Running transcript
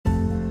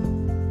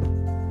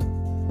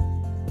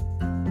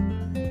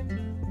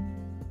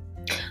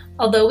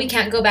Although we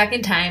can't go back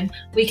in time,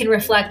 we can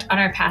reflect on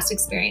our past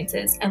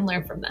experiences and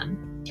learn from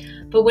them.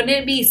 But wouldn't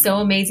it be so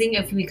amazing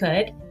if we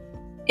could?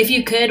 If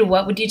you could,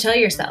 what would you tell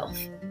yourself?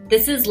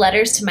 This is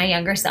Letters to My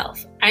Younger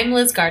Self. I'm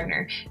Liz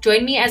Gardner.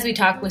 Join me as we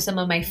talk with some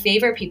of my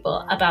favorite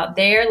people about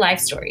their life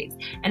stories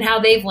and how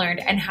they've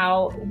learned and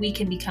how we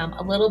can become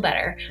a little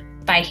better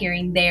by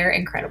hearing their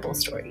incredible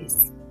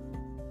stories.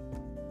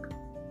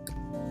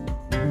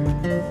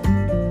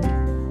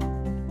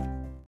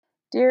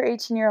 Dear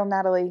 18-year-old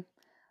Natalie,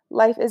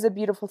 life is a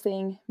beautiful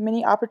thing.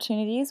 Many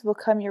opportunities will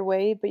come your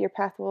way, but your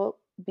path will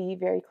be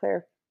very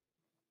clear.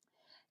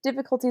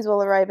 Difficulties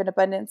will arrive in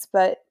abundance,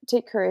 but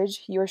take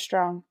courage. You are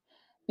strong.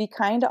 Be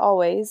kind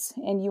always,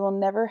 and you will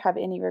never have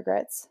any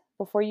regrets.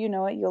 Before you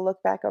know it, you'll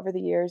look back over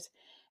the years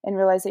and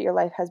realize that your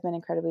life has been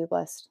incredibly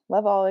blessed.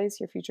 Love always,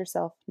 your future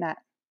self, Nat.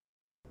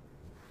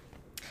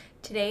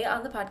 Today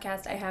on the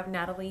podcast, I have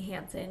Natalie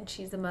Hanson.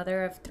 She's the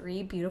mother of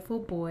 3 beautiful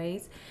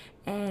boys,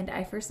 and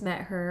I first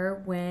met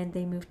her when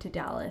they moved to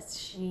Dallas.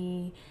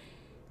 She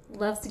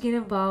loves to get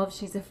involved.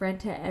 She's a friend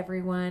to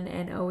everyone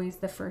and always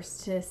the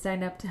first to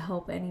sign up to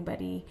help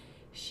anybody.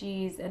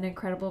 She's an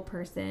incredible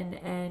person,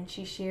 and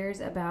she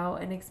shares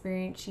about an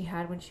experience she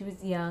had when she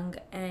was young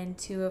and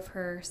 2 of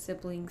her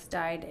siblings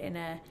died in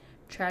a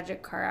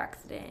tragic car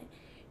accident.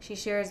 She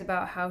shares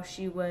about how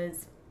she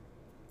was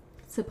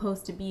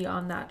supposed to be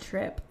on that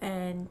trip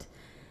and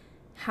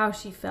how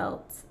she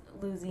felt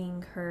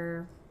losing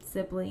her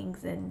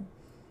siblings and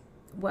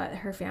what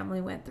her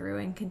family went through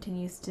and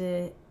continues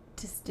to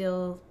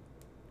still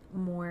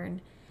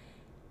mourn.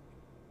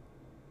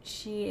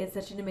 She is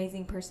such an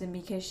amazing person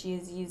because she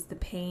has used the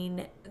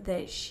pain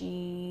that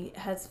she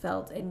has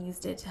felt and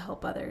used it to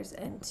help others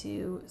and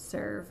to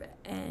serve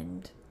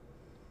and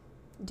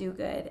do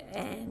good.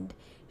 And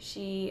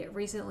she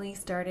recently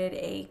started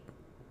a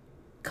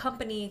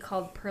company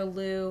called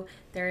Perlu.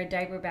 They're a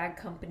diaper bag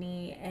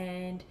company,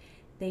 and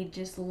they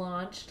just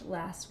launched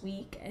last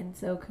week, and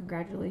so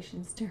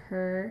congratulations to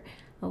her.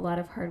 A lot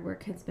of hard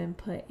work has been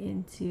put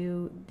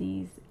into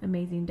these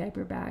amazing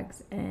diaper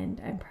bags, and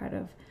I'm proud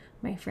of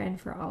my friend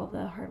for all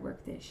the hard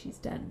work that she's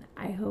done.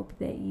 I hope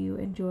that you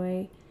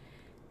enjoy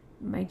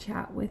my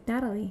chat with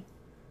Natalie.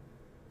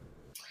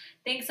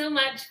 Thanks so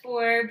much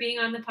for being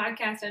on the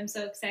podcast. I'm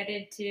so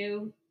excited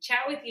to chat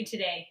with you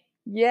today.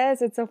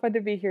 Yes, it's so fun to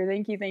be here.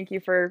 Thank you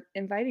for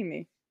inviting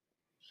me.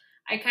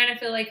 I kind of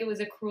feel like it was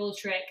a cruel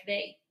trick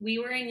that we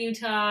were in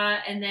Utah,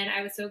 and then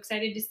I was so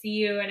excited to see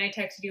you, and I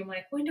texted you. I'm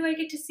like, when do I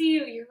get to see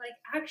you? You're like,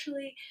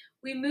 actually,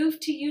 we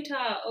moved to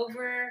Utah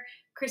over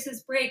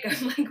Christmas break.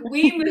 I'm like,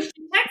 we moved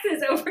to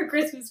Texas over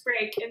Christmas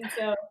break, and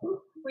so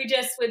we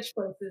just switched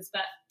places,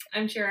 but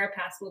I'm sure our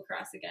paths will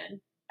cross again.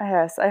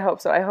 Yes, I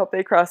hope so. I hope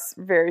they cross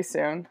very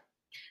soon.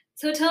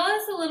 So tell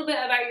us a little bit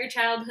about your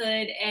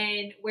childhood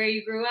and where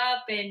you grew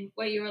up and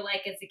what you were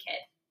like as a kid.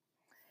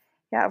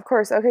 Yeah, of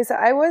course. Okay, so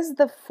I was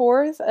the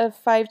 4th of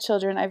 5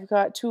 children. I've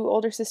got 2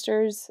 older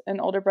sisters, an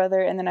older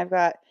brother, and then I've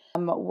got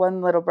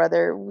 1 little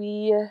brother.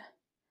 We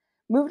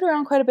moved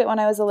around quite a bit when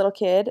I was a little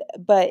kid,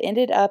 but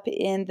ended up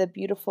in the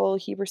beautiful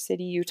Heber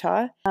City,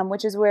 Utah,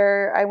 which is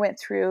where I went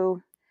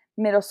through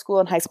middle school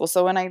and high school.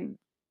 So when I,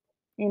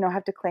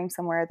 have to claim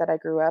somewhere that I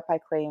grew up, I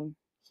claim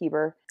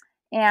Heber.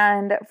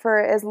 And for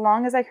as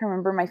long as I can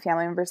remember, my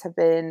family members have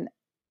been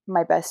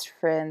my best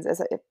friends.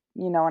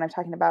 When I'm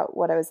talking about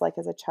what I was like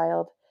as a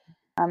child.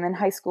 In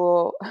high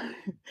school,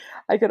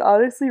 I could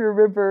honestly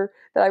remember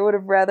that I would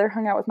have rather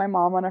hung out with my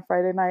mom on a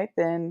Friday night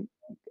than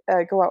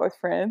go out with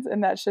friends.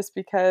 And that's just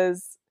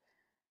because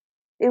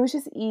it was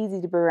just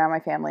easy to be around my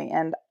family.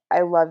 And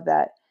I loved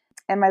that.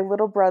 And my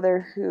little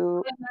brother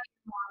who...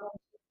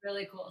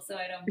 Really cool, so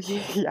I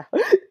don't... Yeah,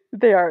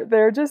 they are.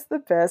 They're just the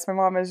best. My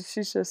mom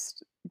she's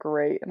just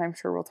great. And I'm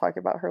sure we'll talk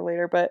about her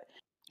later. But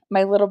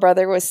my little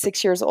brother was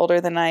 6 years younger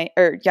than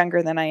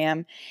I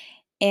am.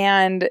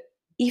 And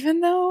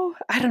even though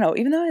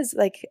it's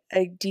like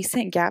a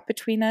decent gap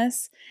between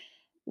us,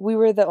 we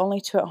were the only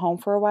 2 at home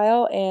for a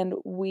while, and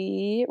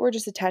we were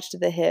just attached to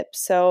the hip.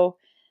 So,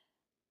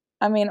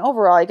 I mean,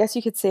 overall, I guess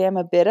you could say I'm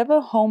a bit of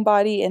a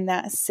homebody in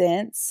that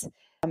sense.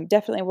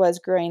 Definitely was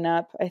growing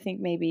up. I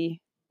think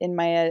maybe in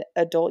my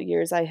adult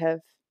years I have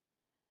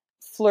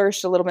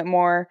flourished a little bit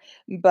more,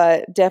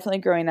 but definitely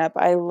growing up,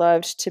 I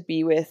loved to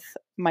be with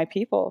my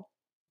people.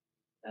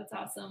 That's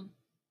awesome.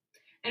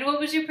 And what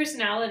was your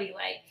personality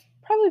like?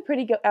 Probably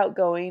pretty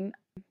outgoing,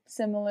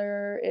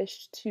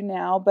 similar-ish to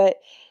now, but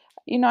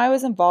I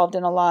was involved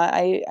in a lot.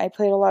 I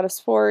played a lot of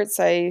sports.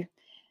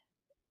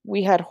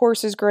 We had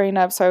horses growing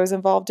up, so I was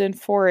involved in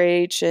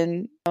 4-H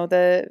and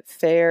the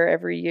fair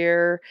every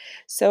year.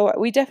 So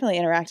we definitely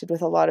interacted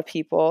with a lot of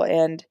people,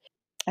 and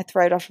I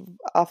thrived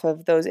off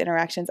of those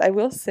interactions. I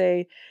will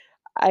say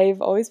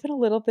I've always been a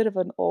little bit of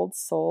an old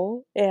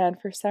soul,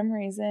 and for some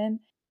reason,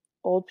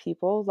 old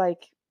people,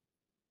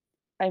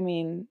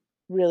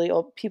 really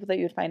old people that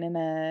you would find in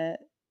a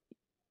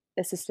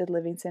assisted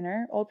living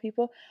center, old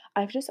people,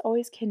 I've just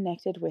always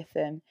connected with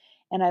them,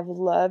 and I've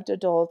loved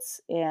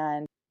adults,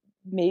 and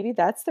maybe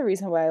that's the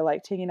reason why I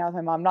liked hanging out with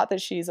my mom. Not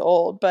that she's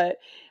old, but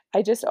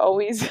I just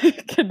always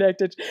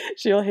connected.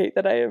 She'll hate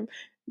that I am,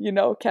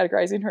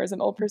 categorizing her as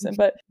an old person,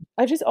 but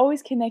I just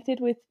always connected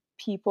with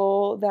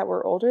people that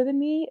were older than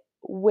me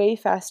way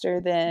faster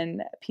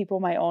than people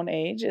my own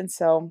age. And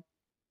so,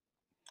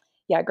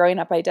 yeah, growing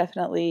up, I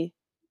definitely,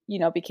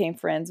 became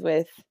friends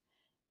with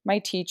my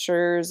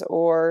teachers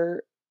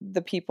or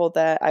the people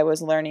that I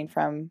was learning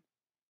from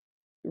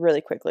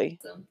really quickly.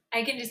 Awesome.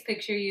 I can just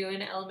picture you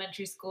in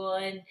elementary school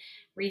and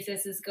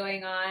recess is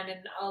going on and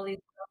all these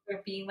girls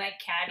are being like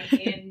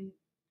catty and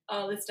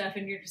all this stuff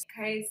and you're just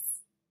guys,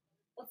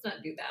 let's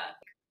not do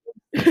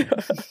that.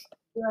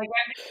 You're like,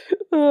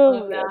 I Oh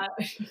love man.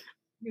 that.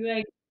 You're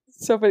like,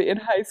 So funny. In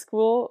high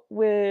school,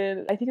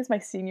 when I think it's my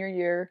senior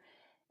year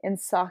in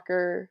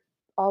soccer,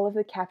 all of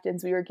the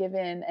captains, we were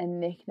given a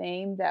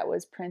nickname that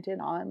was printed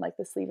on like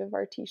the sleeve of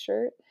our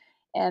t-shirt.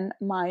 And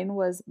mine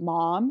was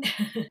Mom.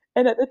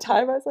 And at the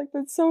time, I was like,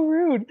 that's so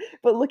rude.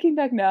 But looking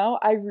back now,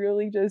 I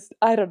really just,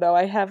 I don't know,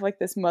 I have like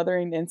this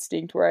mothering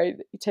instinct where I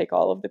take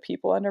all of the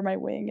people under my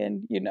wing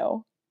and,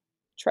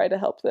 try to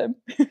help them,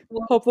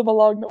 well, help them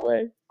along the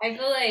way. I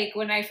feel like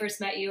when I first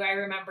met you, I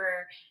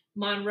remember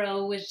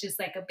Monroe was just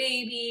like a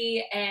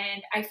baby.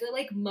 And I feel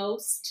like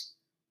most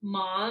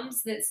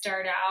moms that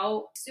start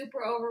out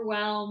super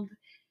overwhelmed,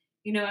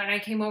 and I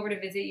came over to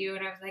visit you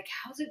and I was like,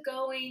 how's it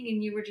going?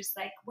 And you were just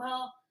like,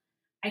 well,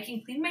 I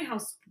can clean my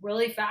house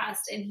really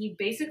fast. And he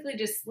basically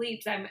just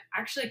sleeps. I'm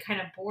actually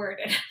kind of bored.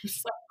 And I'm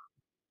just like,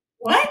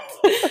 what?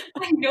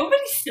 Like, nobody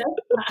said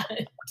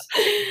that.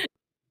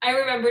 I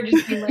remember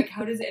just being like,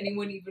 how does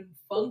anyone even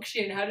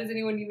function? How does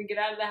anyone even get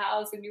out of the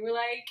house? And you were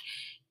like,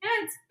 yeah,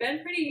 it's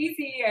been pretty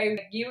easy.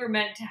 You were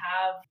meant to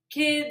have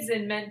kids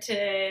and meant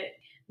to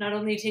not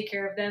only take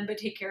care of them, but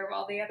take care of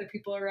all the other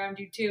people around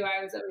you too.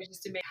 I was always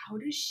just amazed. How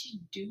does she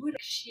do it?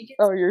 She gets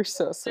Oh, you're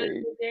so done sweet. in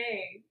a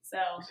day. So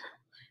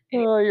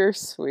anyway. Oh, you're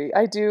sweet.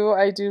 I do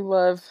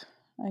love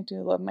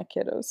my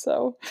kiddos.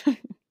 So,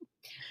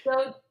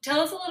 So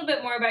tell us a little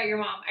bit more about your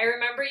mom. I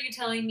remember you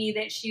telling me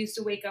that she used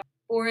to wake up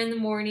 4 in the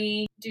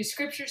morning, do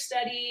scripture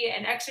study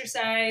and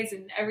exercise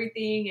and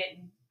everything.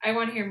 And I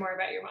want to hear more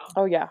about your mom.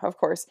 oh yeah, of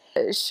course.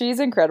 She's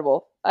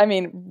incredible. I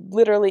mean,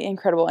 literally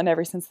incredible in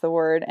every sense of the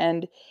word.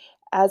 And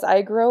as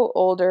I grow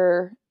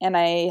older and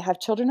I have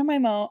children of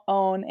my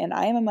own and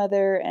I am a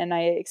mother and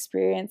I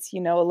experience, a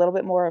little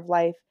bit more of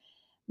life,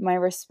 my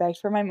respect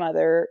for my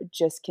mother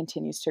just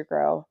continues to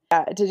grow.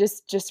 Yeah, to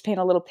just paint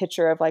a little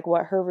picture of like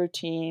what her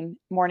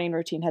morning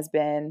routine has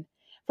been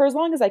for as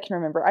long as I can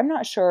remember. I'm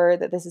not sure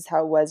that this is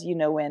how it was,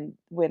 when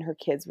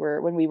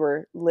we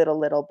were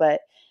little,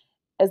 but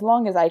as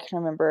long as I can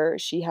remember,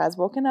 she has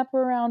woken up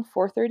around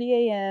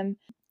 4:30 a.m.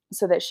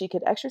 so that she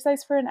could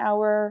exercise for an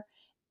hour,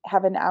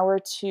 have an hour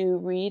to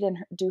read and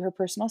do her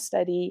personal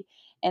study,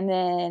 and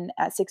then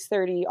at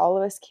 6:30 all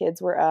of us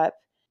kids were up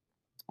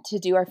to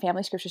do our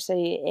family scripture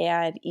study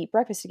and eat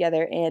breakfast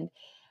together. And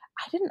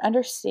I didn't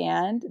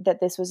understand that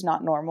this was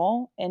not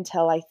normal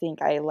until I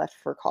think I left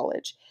for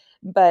college.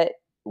 But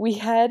we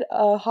had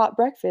a hot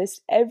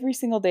breakfast every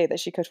single day that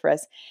she cooked for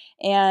us.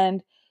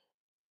 And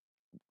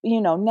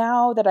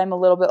now that I'm a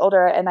little bit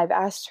older and I've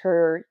asked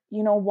her,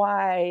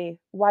 why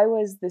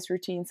was this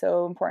routine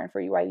so important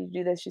for you? Why did you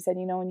do this? She said,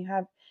 when you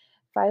have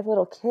 5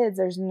 little kids,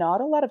 there's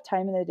not a lot of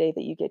time in the day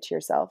that you get to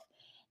yourself.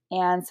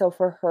 And so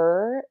for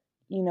her,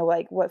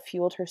 like what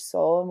fueled her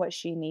soul and what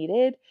she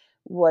needed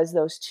was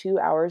those 2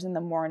 hours in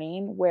the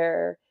morning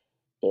where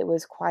it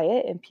was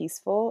quiet and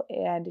peaceful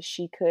and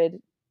she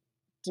could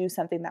do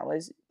something that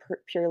was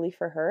purely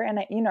for her. And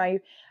I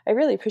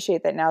really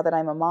appreciate that now that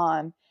I'm a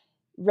mom,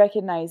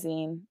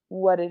 recognizing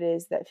what it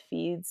is that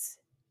feeds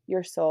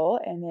your soul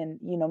and then,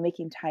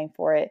 making time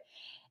for it.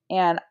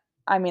 And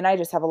I mean, I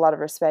just have a lot of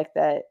respect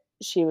that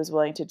she was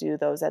willing to do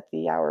those at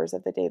the hours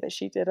of the day that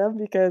she did them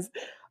because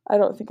I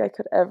don't think I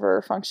could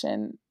ever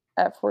function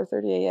at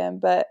 4:30 a.m.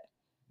 But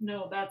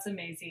No, that's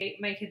amazing.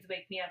 My kids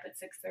wake me up at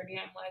 6:30.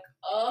 I'm like,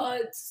 oh,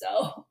 it's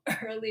so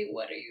early.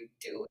 What are you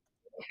doing?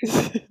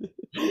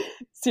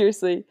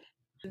 seriously,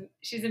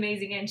 She's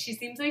amazing, and she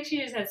seems like she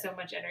just has so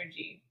much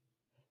energy.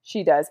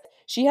 she does.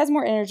 She has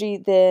more energy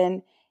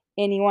than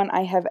anyone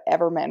I have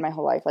ever met in my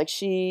whole life. Like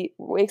she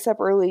wakes up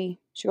early,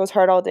 she goes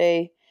hard all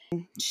day,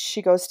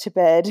 she goes to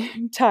bed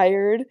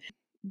tired.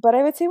 But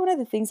I would say one of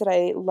the things that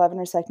I love and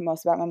respect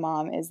most about my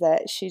mom is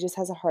that she just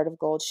has a heart of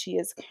gold. She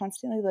is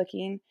constantly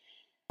looking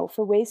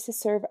for ways to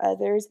serve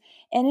others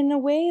and in a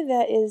way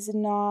that is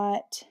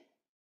not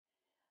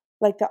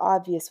like the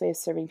obvious way of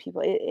serving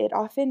people. It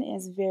often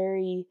is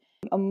very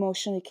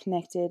emotionally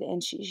connected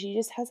and she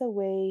just has a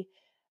way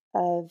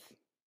of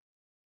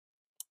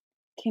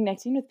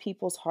connecting with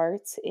people's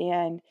hearts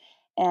and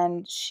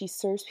she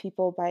serves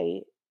people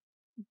by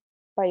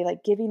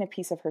like giving a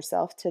piece of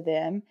herself to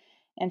them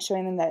and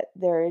showing them that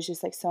there is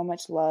just like so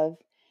much love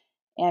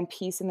and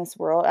peace in this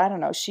world. I don't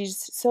know.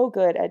 She's so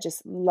good at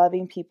just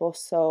loving people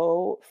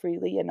so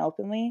freely and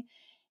openly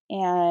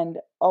and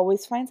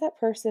always finds that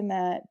person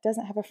that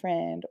doesn't have a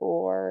friend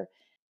or,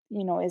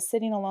 is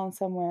sitting alone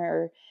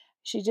somewhere.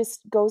 She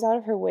just goes out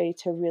of her way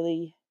to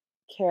really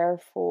care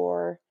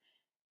for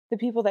the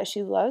people that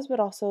she loves, but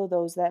also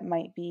those that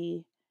might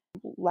be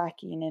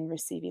lacking in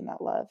receiving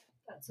that love.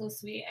 That's so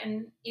sweet.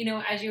 And,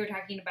 as you were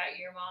talking about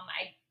your mom,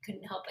 I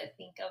couldn't help but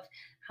think of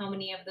how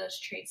many of those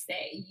traits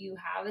that you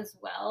have as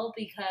well,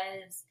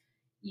 because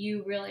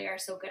you really are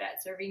so good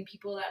at serving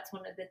people. That's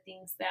one of the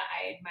things that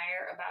I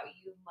admire about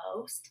you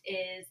most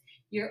is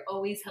you're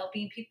always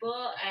helping people.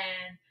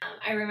 And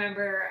I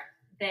remember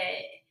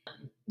that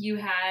you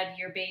had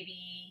your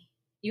baby,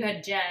 you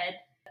had Jed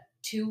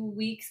 2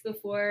 weeks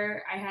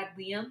before I had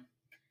Liam.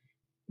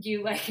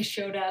 You like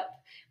showed up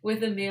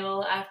with a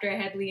meal after I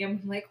had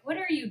Liam. I'm like, what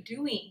are you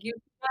doing? You're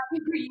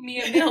not bringing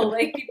me a meal.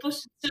 Like, people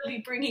should still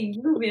be bringing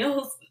you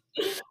meals.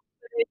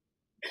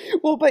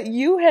 Well, but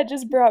you had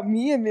just brought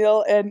me a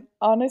meal, and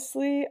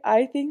honestly,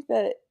 I think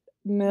that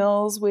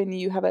meals when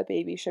you have a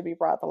baby should be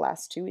brought the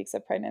last 2 weeks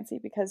of pregnancy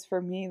because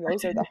for me,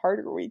 those are the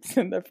harder weeks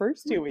in the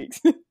first 2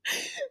 weeks.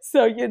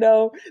 So,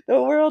 the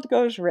world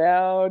goes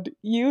round.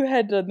 You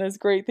had done this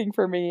great thing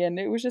for me, and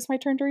it was just my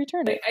turn to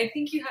return it. I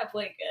think you have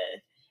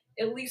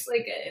at least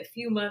a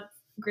few month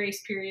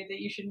grace period that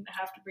you shouldn't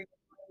have to bring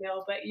a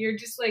meal, but you're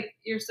just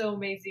you're so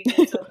amazing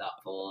and so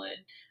thoughtful, and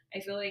I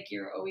feel like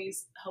you're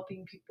always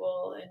helping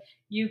people. And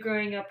you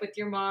growing up with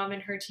your mom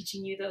and her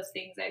teaching you those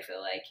things, I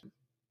feel like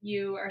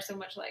you are so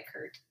much like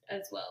her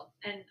as well.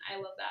 And I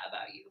love that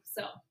about you.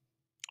 So,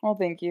 well,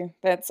 thank you.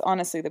 That's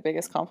honestly the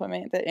biggest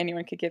compliment that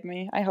anyone could give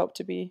me. I hope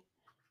to be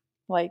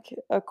like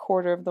a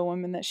quarter of the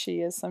woman that she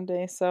is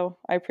someday. So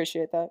I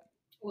appreciate that.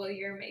 Well,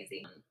 you're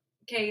amazing.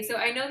 Okay, so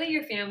I know that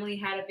your family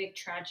had a big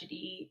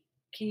tragedy.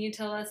 Can you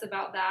tell us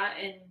about that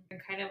and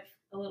kind of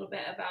a little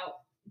bit about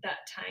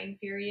that time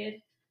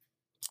period?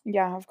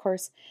 Yeah, of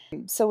course.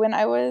 So when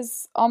I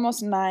was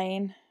almost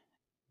 9,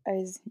 I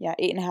was, yeah,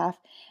 8.5.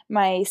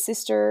 My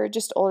sister,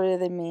 just older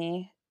than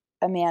me,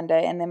 Amanda,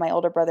 and then my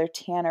older brother,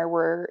 Tanner,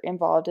 were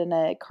involved in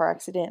a car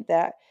accident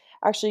that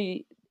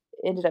actually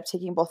ended up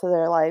taking both of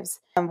their lives.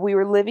 We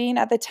were living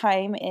at the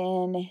time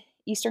in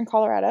eastern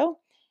Colorado,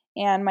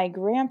 and my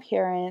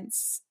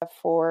grandparents,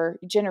 for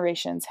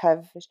generations,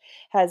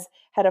 has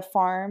had a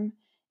farm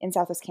in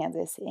southwest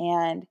Kansas.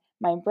 And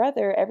my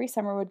brother, every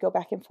summer, would go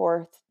back and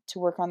forth to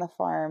work on the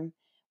farm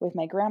with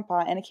my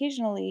grandpa, and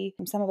occasionally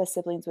some of us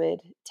siblings would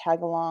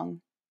tag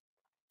along.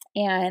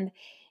 And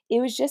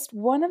it was just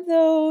one of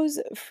those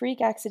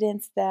freak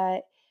accidents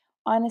that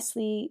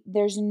honestly,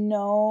 there's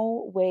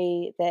no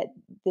way that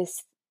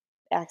this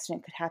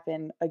accident could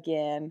happen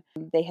again.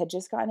 They had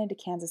just gotten into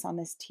Kansas on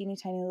this teeny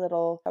tiny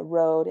little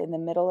road in the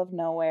middle of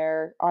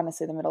nowhere,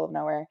 honestly, the middle of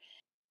nowhere.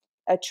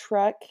 A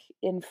truck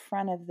in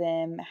front of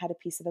them had a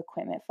piece of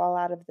equipment fall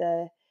out of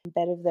the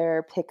bed of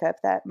their pickup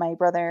that my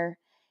brother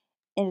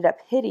ended up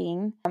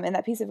hitting. And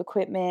that piece of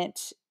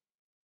equipment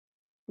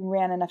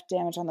ran enough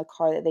damage on the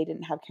car that they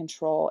didn't have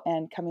control.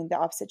 And coming the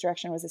opposite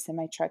direction was a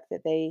semi truck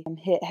that they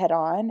hit head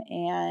on.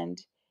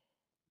 And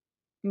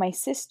my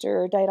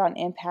sister died on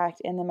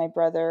impact. And then my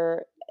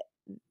brother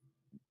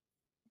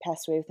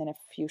passed away within a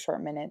few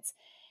short minutes.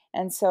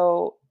 And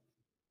so,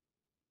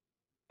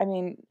 I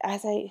mean, I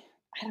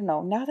don't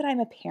know, now that I'm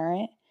a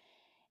parent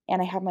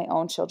and I have my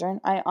own children,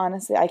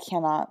 I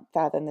cannot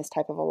fathom this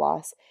type of a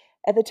loss.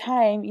 At the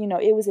time,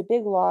 it was a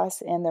big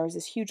loss and there was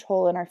this huge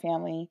hole in our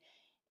family.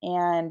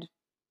 And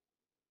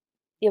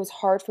it was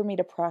hard for me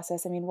to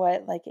process. I mean,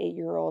 what like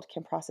 8-year-old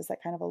can process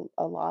that kind of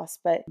a loss?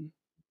 But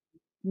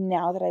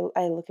now that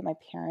I look at my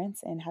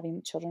parents and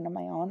having children of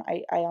my own,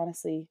 I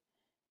honestly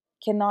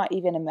cannot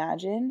even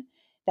imagine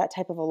that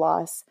type of a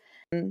loss.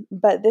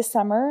 But this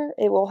summer,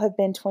 it will have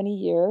been 20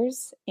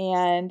 years,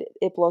 and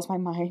it blows my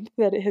mind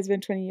that it has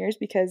been 20 years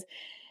because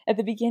at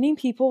the beginning,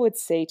 people would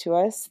say to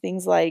us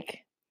things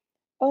like,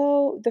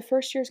 oh, the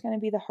first year is going to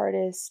be the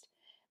hardest,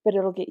 but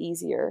it'll get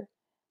easier.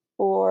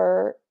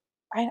 Or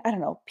I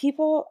don't know.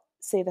 People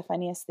say the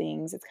funniest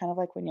things. It's kind of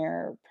like when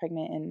you're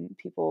pregnant and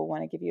people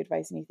want to give you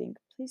advice and you think,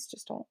 please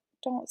just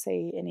don't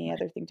say any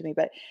other thing to me.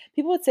 But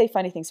people would say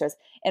funny things to us.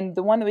 And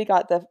the one that we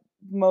got the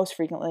most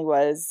frequently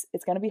was,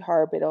 it's going to be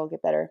hard, but it'll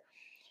get better.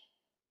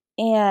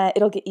 And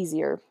it'll get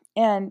easier.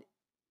 And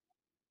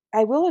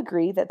I will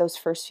agree that those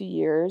first few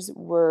years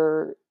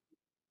were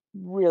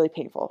really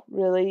painful.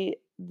 Really,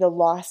 the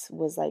loss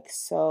was like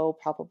so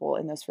palpable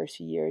in those first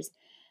few years.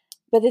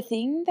 But the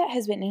thing that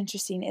has been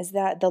interesting is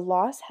that the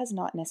loss has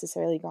not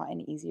necessarily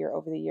gotten easier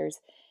over the years.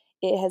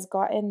 It has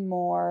gotten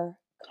more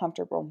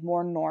comfortable,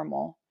 more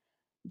normal.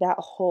 That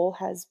hole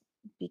has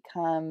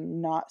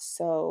become not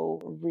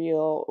so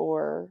real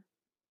or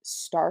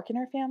stark in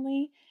our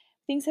family.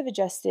 Things have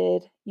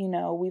adjusted.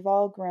 We've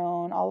all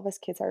grown. All of us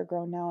kids are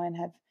grown now and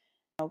have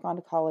gone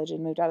to college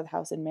and moved out of the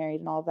house and married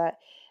and all of that.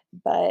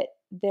 But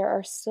there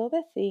are still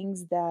the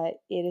things that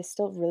it is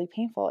still really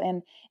painful.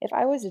 And if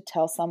I was to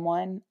tell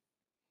someone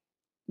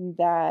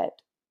that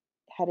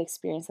had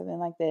experienced something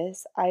like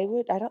this, I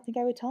don't think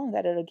I would tell them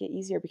that it'll get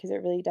easier because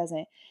it really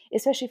doesn't,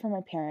 especially for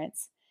my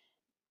parents,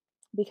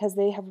 because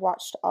they have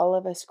watched all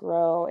of us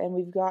grow and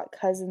we've got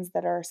cousins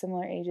that are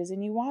similar ages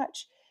and you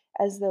watch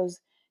as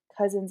those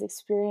cousins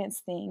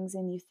experience things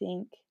and you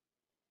think,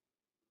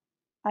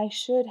 I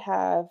should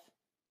have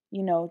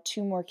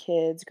two more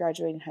kids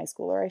graduating high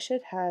school, or I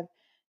should have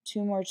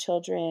two more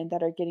children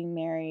that are getting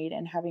married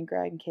and having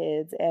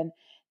grandkids, and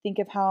think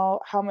of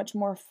how much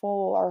more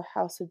full our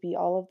house would be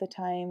all of the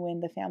time when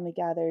the family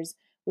gathers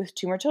with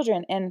two more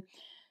children. And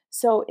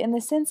so in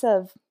the sense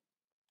of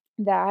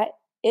that,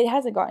 it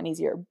hasn't gotten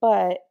easier,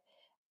 but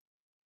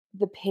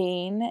the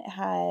pain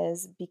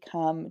has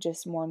become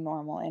just more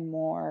normal and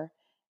more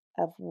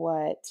of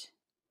what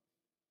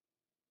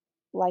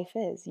life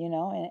is,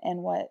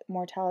 and what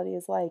mortality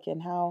is like,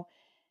 and how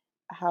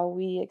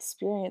we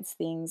experience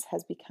things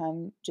has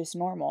become just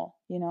normal.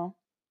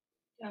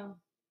 Oh.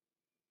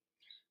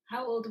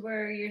 How old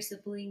were your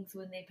siblings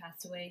when they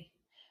passed away?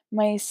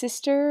 My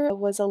sister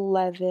was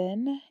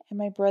 11 and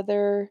my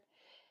brother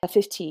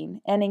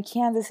 15. And in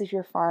Kansas, if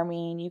you're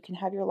farming, you can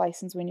have your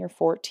license when you're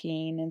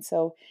 14. And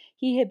so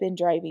he had been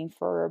driving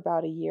for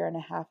about a year and a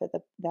half at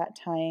that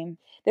time.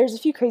 There's a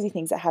few crazy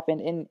things that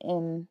happened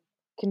in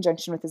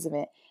conjunction with this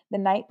event. The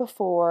night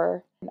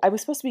before, I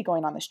was supposed to be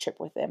going on this trip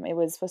with him. It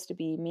was supposed to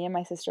be me and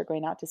my sister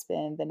going out to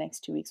spend the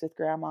next 2 weeks with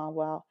grandma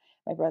while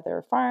my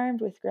brother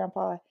farmed with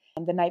grandpa.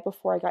 And the night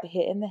before, I got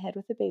hit in the head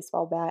with a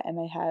baseball bat and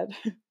I had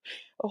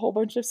a whole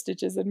bunch of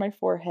stitches in my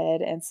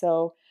forehead. And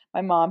so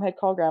my mom had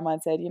called grandma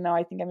and said,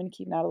 I think I'm going to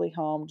keep Natalie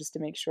home just to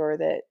make sure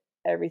that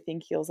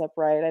everything heals up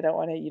right. I don't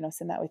want to,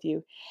 send that with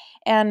you.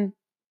 And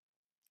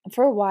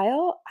for a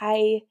while,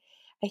 I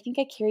think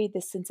I carried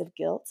this sense of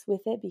guilt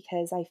with it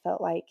because I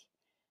felt like,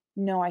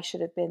 no, I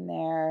should have been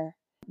there,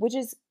 which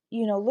is,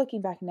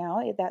 looking back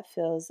now, that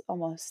feels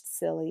almost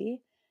silly.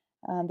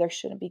 There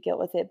shouldn't be guilt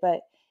with it,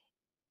 but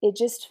it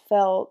just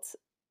felt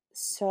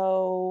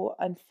so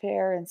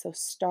unfair and so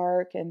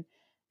stark and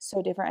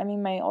so different. I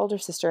mean, my older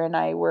sister and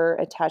I were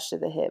attached to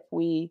the hip.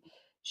 We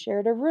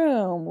shared a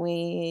room.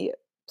 We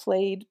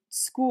played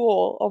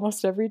school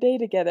almost every day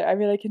together. I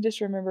mean, I can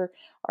just remember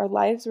our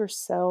lives were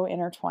so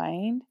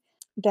intertwined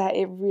that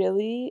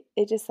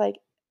it just like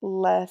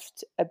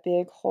left a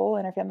big hole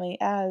in our family,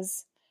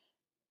 as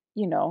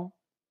you know,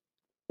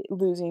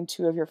 losing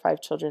two of your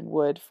five children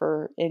would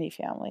for any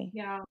family.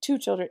 Yeah. Two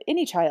children,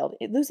 any child,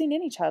 losing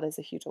any child is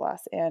a huge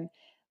loss and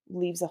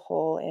leaves a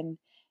hole and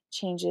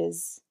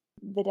changes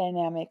the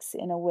dynamics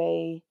in a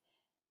way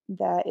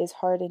that is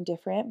hard and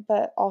different,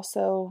 but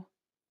also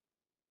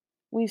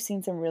we've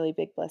seen some really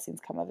big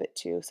blessings come of it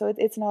too. So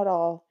it's not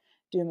all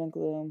doom and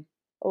gloom.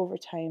 Over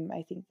time,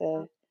 I think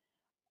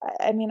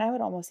I mean, I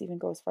would almost even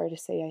go as far to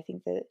say, I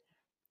think that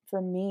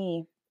for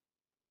me,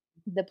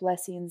 the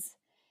blessings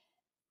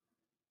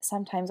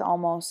sometimes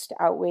almost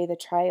outweigh the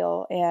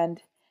trial.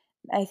 And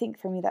I think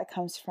for me, that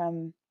comes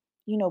from,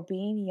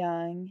 being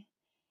young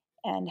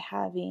and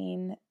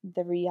having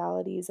the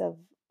realities of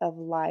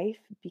life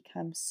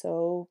become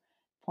so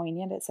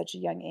poignant at such a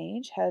young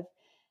age have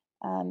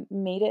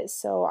made it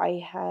so I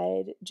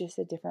had just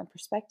a different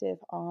perspective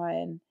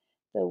on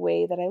the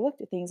way that I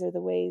looked at things, or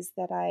the ways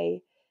that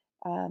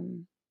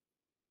um,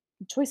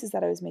 choices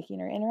that I was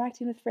making or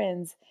interacting with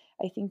friends.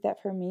 I think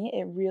that for me,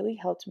 it really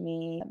helped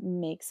me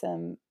make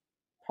some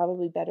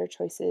probably better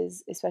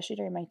choices, especially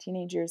during my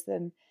teenage years,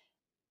 than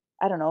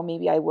I don't know,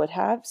 maybe I would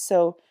have.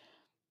 So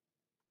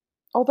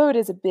although it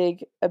is a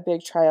big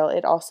trial,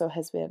 it also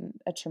has been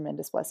a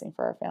tremendous blessing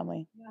for our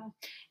family. Yeah.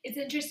 It's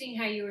interesting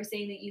how you were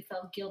saying that you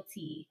felt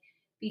guilty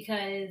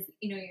because,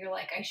 you're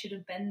like, I should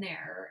have been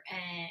there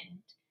and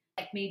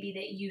like maybe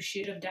that you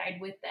should have died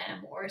with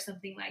them or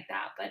something like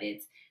that. But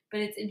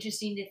it's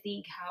interesting to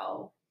think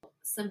how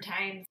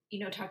sometimes,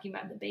 talking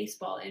about the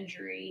baseball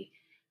injury,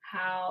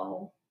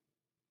 how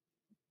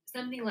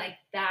something like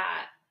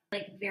that,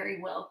 like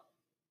very well,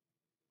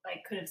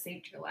 like could have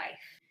saved your life.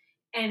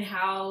 And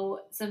how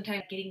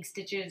sometimes getting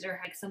stitches or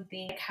like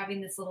something like having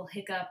this little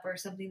hiccup or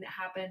something that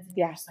happens and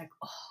you're Yeah, just like,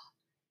 oh,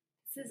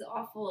 this is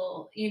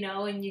awful,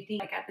 and you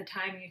think like at the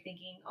time you're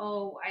thinking,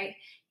 oh, I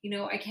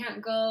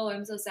can't go.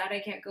 I'm so sad I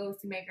can't go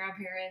see my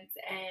grandparents.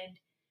 And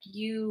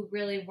you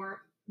really weren't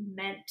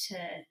meant to,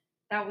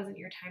 that wasn't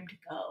your time to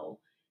go.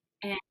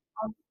 And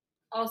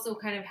also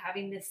kind of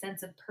having this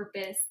sense of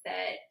purpose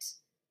that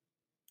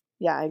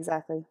yeah,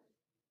 exactly.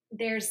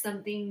 there's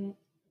something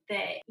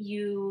that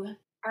you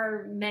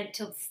are meant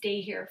to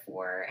stay here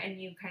for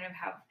and you kind of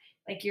have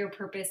like your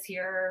purpose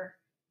here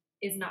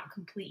is not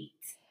complete.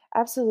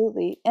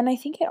 Absolutely. And I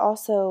think it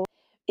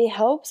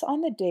helps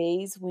on the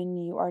days when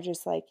you are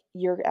just like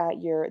you're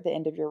at the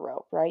end of your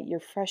rope, right? You're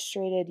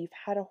frustrated, you've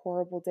had a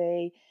horrible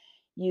day,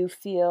 you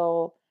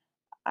feel,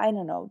 I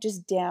don't know,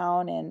 just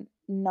down and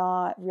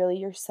not really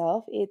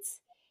yourself. It's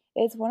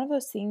one of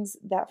those things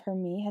that for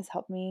me has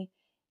helped me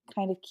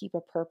kind of keep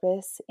a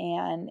purpose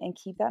and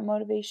keep that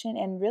motivation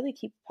and really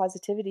keep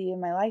positivity in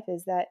my life,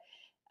 is that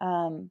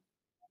um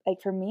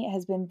like for me it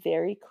has been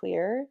very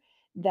clear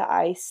that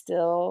I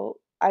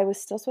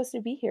was still supposed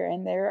to be here,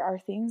 and there are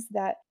things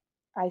that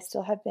I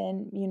still have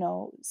been,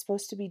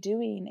 supposed to be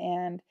doing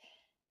and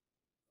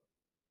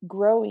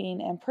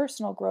growing and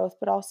personal growth,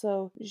 but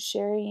also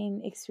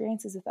sharing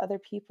experiences with other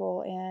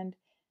people. And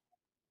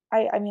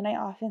I mean, I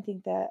often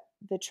think that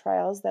the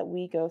trials that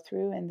we go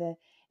through and the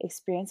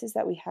experiences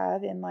that we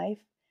have in life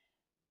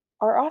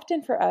are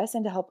often for us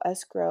and to help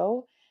us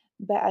grow.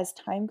 But as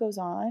time goes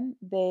on,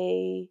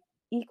 they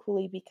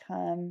equally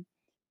become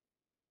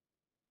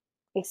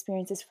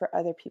experiences for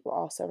other people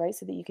also, right?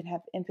 So that you can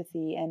have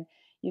empathy and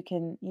you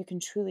can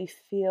truly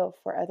feel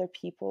for other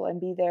people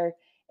and be there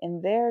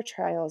in their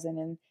trials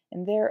and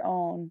in their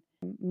own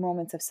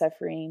moments of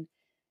suffering,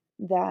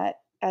 that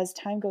as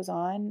time goes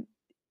on,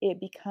 it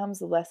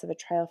becomes less of a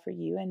trial for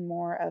you and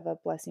more of a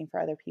blessing for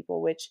other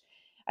people, which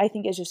I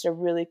think is just a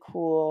really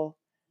cool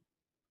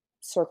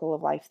circle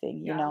of life thing,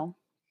 you Yeah. know?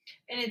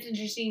 And it's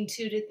interesting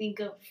too to think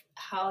of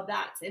how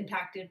that's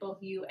impacted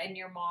both you and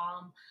your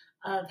mom,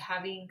 of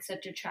having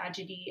such a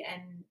tragedy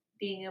and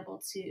being able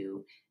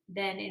to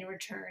then in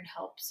return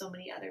help so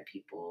many other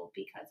people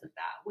because of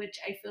that, which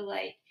I feel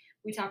like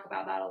we talk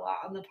about that a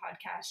lot on the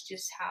podcast,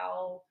 just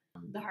how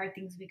the hard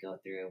things we go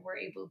through, we're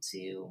able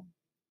to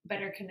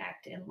better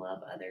connect and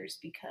love others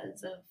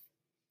because of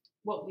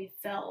what we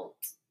felt,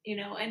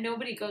 and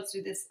nobody goes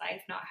through this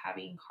life not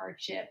having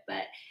hardship.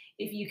 But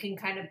if you can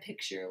kind of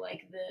picture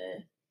like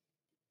the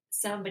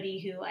somebody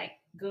who like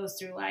goes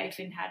through life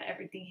and had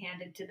everything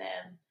handed to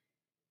them,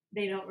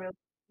 they don't really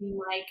seem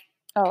like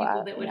Oh,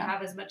 people that would yeah.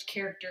 have as much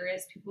character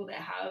as people that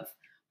have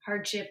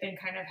hardship and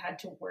kind of had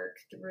to work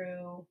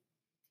through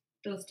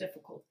those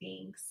difficult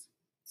things.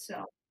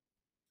 So,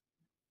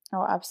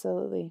 Oh,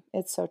 absolutely.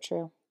 It's so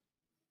true.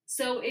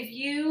 so if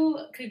you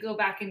could go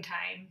back in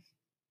time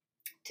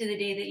to the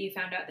day that you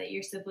found out that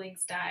your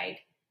siblings died,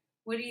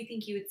 what do you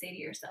think you would say to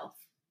yourself?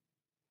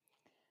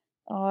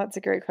 Oh, that's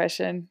a great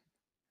question.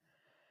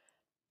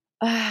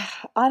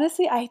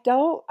 Honestly, I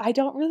don't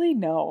really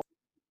know.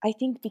 I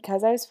think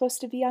because I was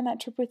supposed to be on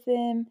that trip with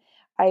them,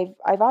 I've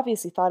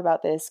obviously thought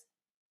about this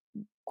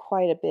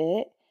quite a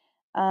bit.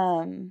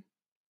 Um,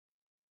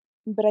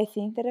 but I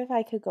think that if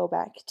I could go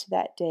back to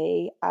that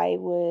day, I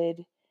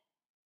would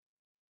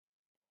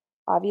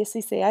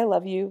obviously say I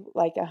love you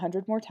like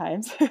 100 more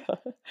times.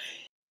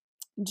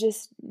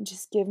 Just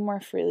give more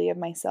freely of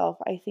myself.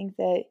 I think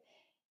that,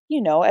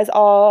 as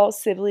all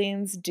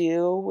siblings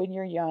do when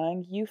you're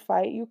young, you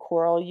fight, you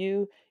quarrel,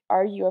 you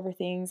argue over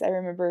things. I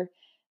remember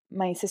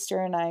my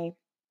sister and I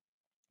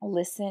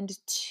listened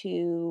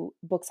to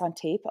books on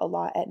tape a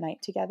lot at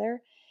night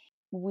together.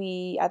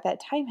 We, at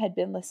that time, had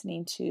been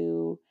listening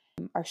to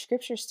our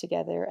scriptures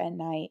together at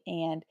night.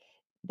 And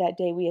that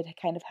day, we had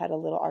kind of had a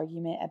little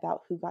argument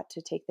about who got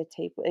to take the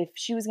tape, if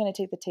she was going to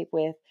take the tape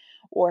with,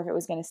 or if it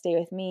was going to stay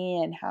with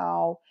me, and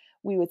how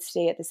we would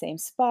stay at the same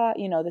spot,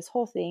 this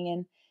whole thing.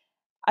 And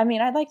I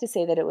mean, I'd like to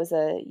say that it was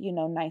a,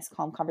 nice,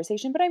 calm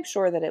conversation, but I'm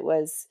sure that it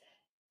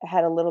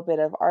had a little bit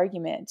of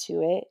argument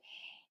to it.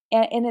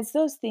 And it's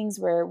those things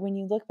where when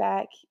you look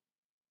back,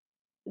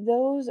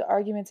 those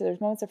arguments or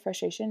those moments of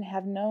frustration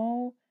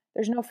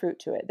there's no fruit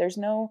to it. There's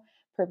no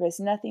purpose.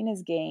 Nothing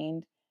is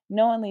gained.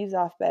 No one leaves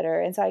off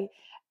better. And so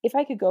if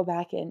I could go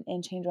back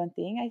and change one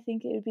thing, I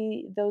think it would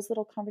be those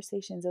little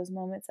conversations, those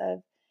moments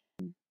of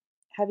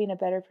having a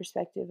better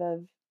perspective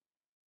of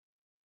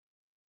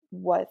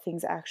what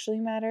things actually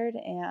mattered,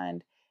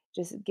 and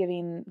just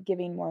giving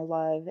more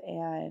love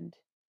and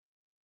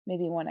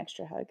maybe one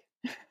extra hug.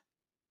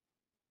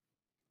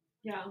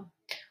 Yeah.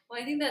 Well,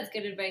 I think that's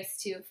good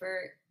advice too.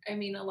 I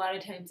mean, a lot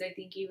of times I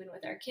think even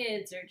with our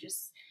kids or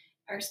just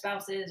our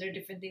spouses or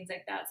different things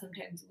like that,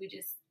 sometimes we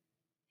just,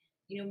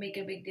 make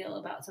a big deal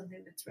about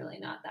something that's really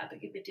not that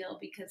big of a deal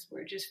because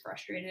we're just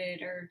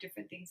frustrated or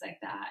different things like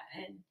that.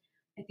 And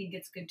I think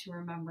it's good to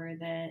remember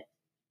that,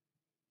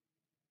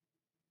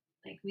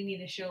 like, we need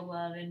to show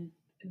love and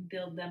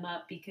build them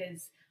up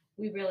because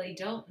we really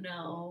don't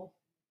know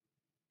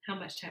how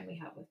much time we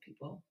have with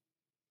people.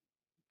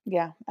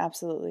 Yeah,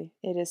 absolutely.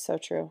 It is so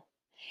true.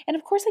 And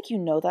of course, like,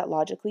 that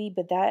logically,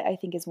 but that I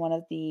think is one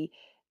of the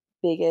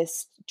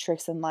biggest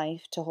tricks in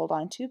life to hold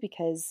on to,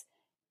 because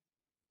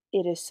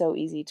it is so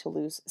easy to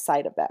lose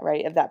sight of that,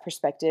 right? Of that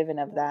perspective and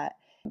of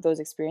those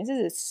experiences.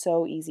 It's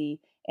so easy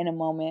in a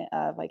moment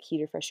of like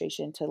heat or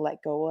frustration to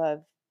let go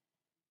of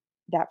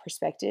that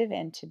perspective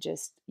and to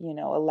just,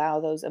 allow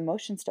those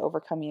emotions to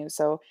overcome you.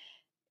 So,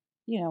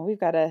 we've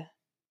got to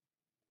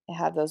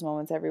have those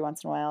moments every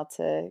once in a while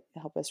to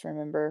help us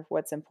remember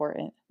what's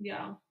important.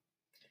 Yeah.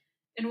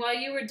 And while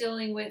you were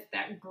dealing with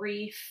that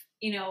grief,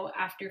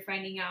 after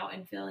finding out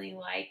and feeling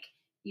like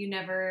you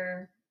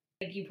never,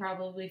 like you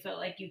probably felt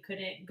like you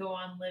couldn't go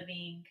on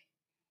living,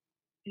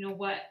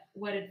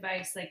 what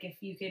advice, like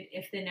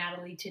if the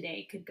Natalie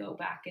today could go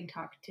back and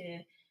talk to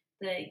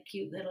the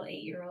cute little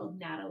 8-year-old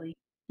Natalie,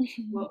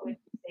 what would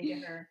you say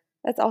to her?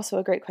 That's also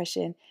a great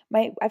question.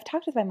 I've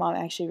talked with my mom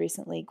actually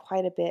recently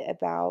quite a bit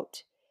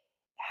about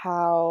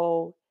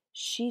how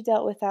she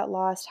dealt with that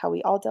loss, how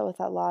we all dealt with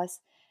that loss.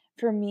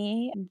 For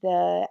me,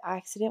 the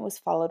accident was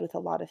followed with a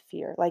lot of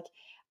fear. Like,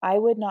 I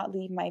would not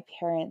leave my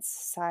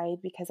parents'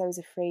 side because I was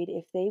afraid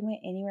if they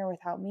went anywhere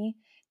without me,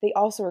 they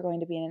also were going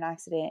to be in an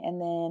accident.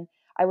 And then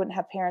I wouldn't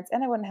have parents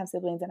and I wouldn't have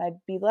siblings and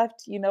I'd be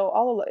left, it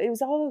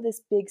was all of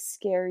this big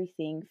scary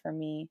thing for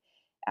me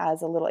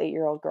as a little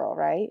 8-year-old girl,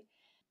 right?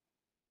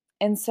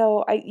 And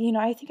so I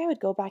think I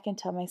would go back and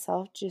tell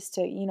myself just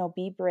to,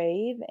 be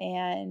brave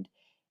and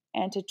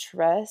and to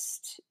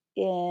trust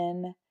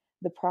in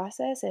the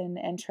process,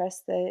 and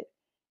trust that,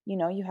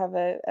 you have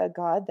a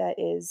God that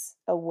is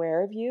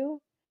aware of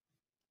you,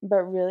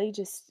 but really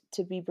just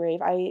to be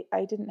brave. I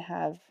didn't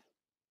have,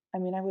 I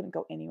mean, I wouldn't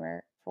go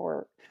anywhere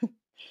for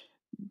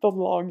the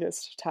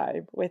longest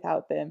time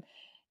without them.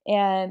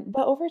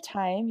 But over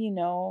time,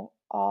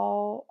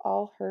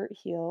 all hurt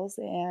heals.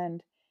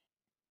 And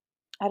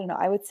I don't know,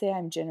 I would say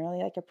I'm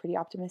generally like a pretty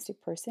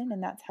optimistic person,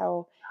 and that's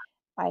how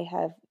I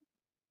have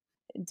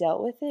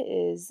dealt with it,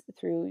 is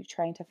through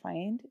trying to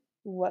find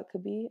what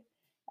could be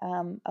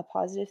a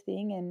positive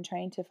thing, and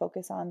trying to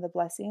focus on the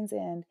blessings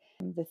and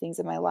the things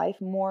in my life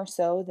more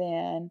so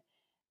than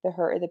the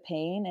hurt or the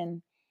pain.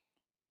 And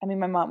I mean,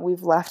 my mom,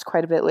 we've laughed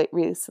quite a bit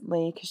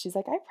recently, because she's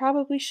like, I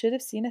probably should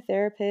have seen a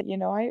therapist.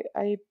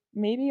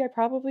 Maybe I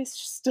probably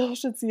still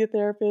should see a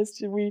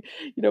therapist. And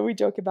we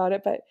joke about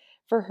it. But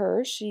for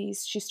her, she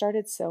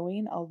started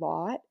sewing a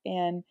lot.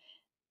 And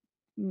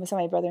so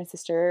my brother and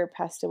sister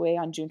passed away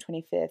on June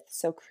 25th.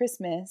 So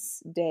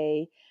Christmas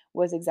Day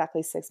was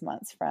exactly 6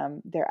 months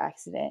from their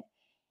accident.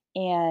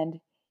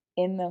 And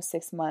in those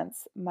 6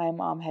 months, my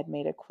mom had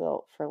made a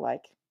quilt for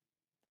like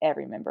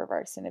every member of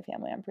our extended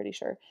family, I'm pretty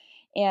sure.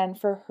 And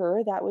for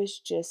her, that was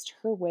just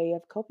her way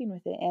of coping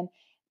with it. And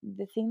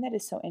the thing that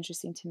is so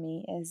interesting to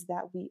me is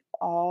that we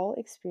all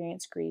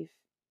experience grief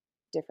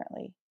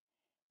differently.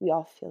 We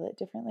all feel it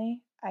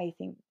differently. I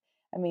think,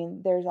 I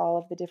mean, there's all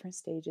of the different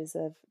stages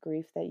of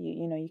grief that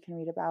you can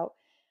read about.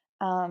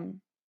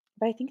 Um,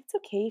 but I think it's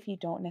okay if you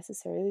don't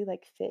necessarily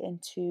like fit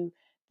into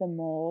the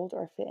mold,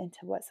 or fit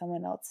into what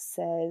someone else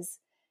says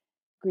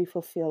grief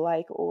will feel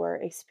like, or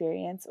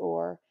experience,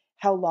 or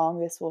how long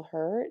this will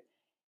hurt.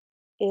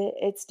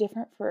 It's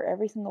different for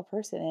every single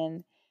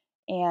person,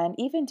 and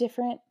even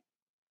different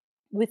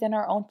within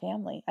our own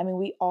family. I mean,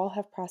 we all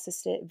have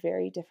processed it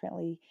very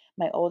differently.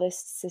 My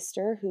oldest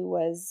sister, who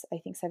was, I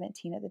think,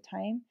 17 at the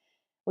time,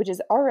 which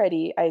is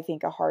already, I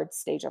think, a hard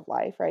stage of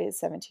life, right?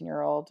 A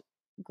 17-year-old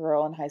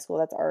girl in high school,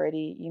 that's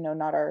already,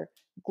 not our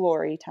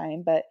glory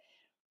time. But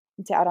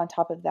to add on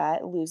top of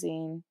that,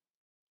 losing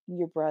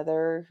your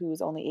brother,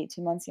 who's only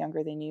 18 months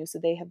younger than you, so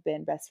they have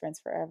been best friends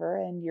forever,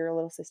 and your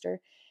little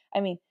sister.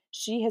 I mean,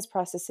 she has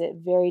processed it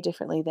very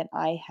differently than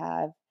I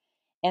have.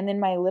 And then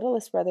my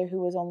littlest brother, who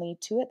was only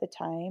 2 at the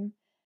time,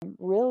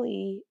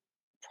 really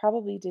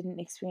probably didn't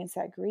experience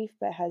that grief,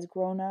 but has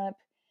grown up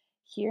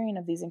hearing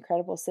of these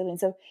incredible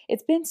siblings. So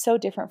it's been so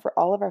different for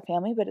all of our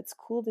family, but it's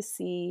cool to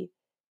see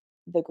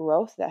the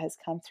growth that has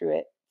come through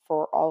it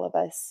for all of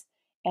us,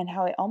 and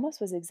how it almost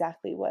was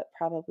exactly what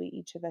probably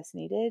each of us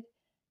needed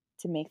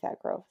to make that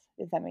growth,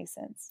 if that makes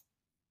sense.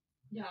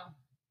 Yeah.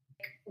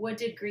 What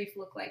did grief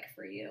look like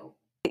for you?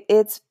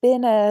 It's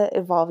been a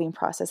evolving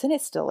process, and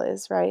it still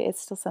is, right?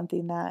 It's still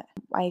something that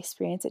I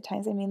experience at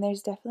times. I mean,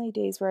 there's definitely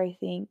days where I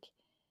think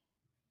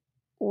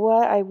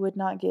what I would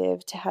not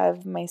give to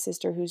have my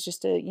sister, who's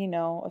just a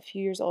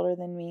few years older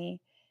than me,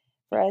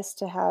 for us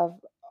to have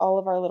all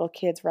of our little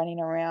kids running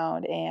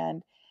around,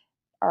 and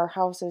our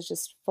house is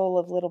just full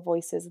of little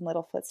voices and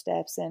little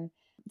footsteps. And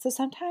so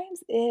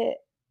sometimes it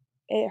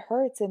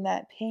hurts, and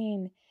that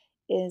pain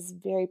is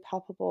very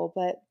palpable.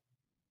 But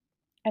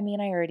I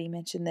mean, I already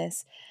mentioned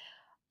this.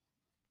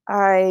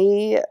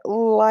 I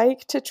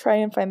like to try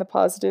and find the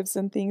positives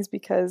in things,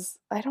 because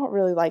I don't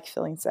really like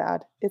feeling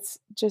sad. It's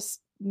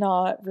just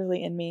not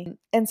really in me.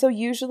 And so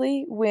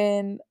usually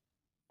when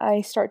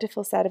I start to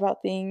feel sad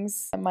about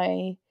things,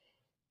 my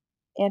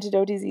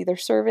antidote is either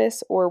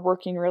service or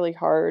working really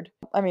hard.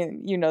 I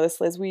mean, you know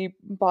this, Liz. We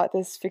bought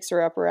this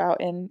fixer-upper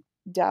out in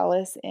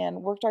Dallas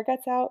and worked our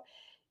guts out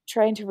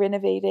trying to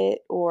renovate it,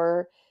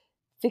 or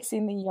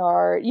fixing the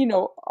yard,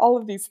 all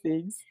of these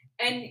things.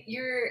 And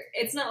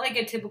it's not like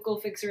a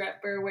typical fixer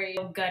upper where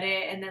you'll gut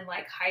it and then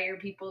like hire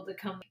people to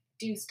come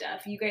do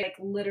stuff. You guys like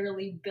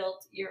literally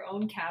built your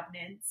own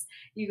cabinets.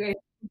 You guys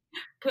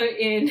put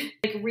in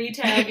like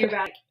retiled your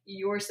back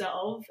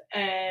yourself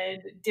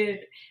and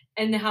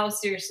the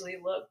house seriously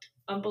looked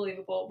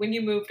unbelievable. When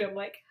you moved, I'm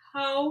like,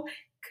 how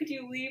could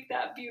you leave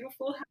that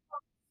beautiful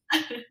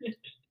house?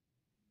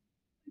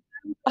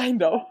 I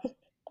know.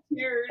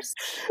 Years.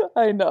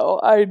 I know.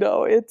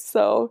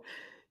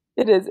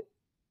 It is,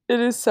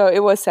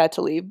 it was sad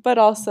to leave, but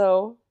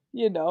also,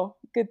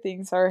 good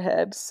things are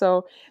ahead.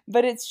 So,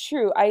 but it's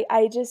true.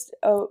 I just,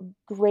 a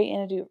great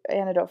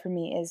antidote for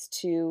me is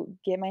to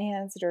get my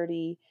hands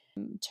dirty,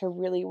 to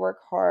really work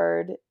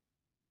hard.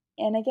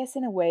 And I guess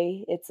in a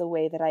way, it's a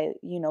way that I,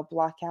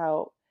 block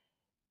out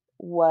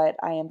what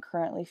I am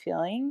currently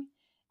feeling.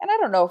 And I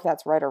don't know if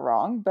that's right or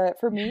wrong, but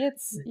for me,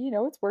 it's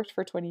worked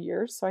for 20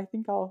 years. So I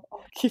think I'll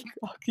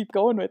keep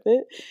going with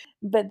it.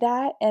 But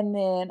that, and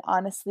then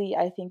honestly,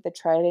 I think the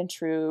tried and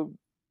true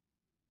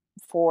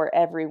for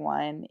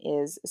everyone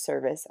is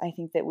service. I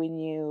think that when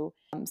you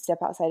step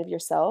outside of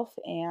yourself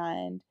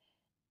and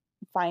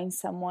find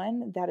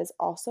someone that is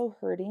also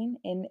hurting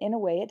in a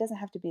way, it doesn't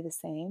have to be the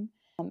same,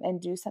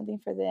 and do something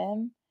for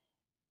them,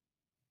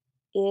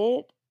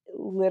 it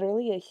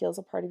literally, it heals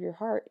a part of your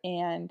heart.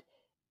 And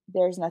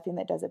there's nothing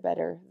that does it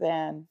better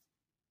than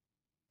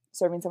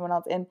serving someone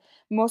else. And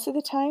most of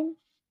the time,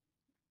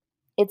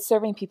 it's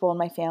serving people in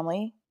my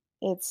family.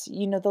 It's,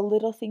 the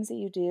little things that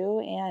you do.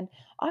 And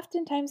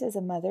oftentimes, as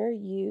a mother,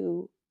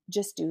 you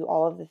just do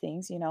all of the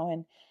things,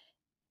 and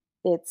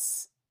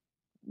it's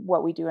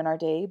what we do in our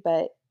day.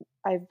 But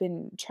I've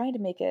been trying to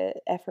make an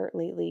effort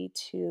lately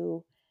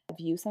to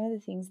view some of the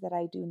things that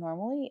I do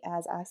normally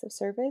as acts of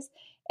service.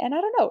 And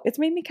I don't know, it's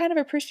made me kind of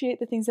appreciate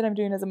the things that I'm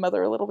doing as a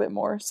mother a little bit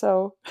more.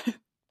 So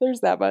there's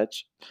that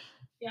much.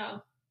 Yeah,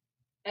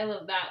 I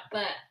love that.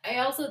 But I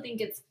also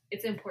think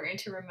it's important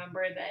to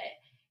remember that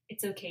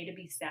it's okay to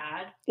be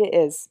sad. It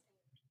is.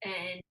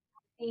 And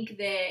I think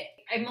that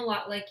I'm a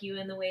lot like you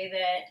in the way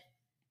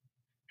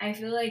that I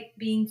feel like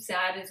being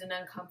sad is an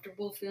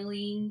uncomfortable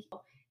feeling.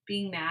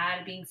 Being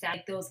mad, being sad,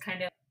 like those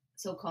kind of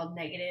so-called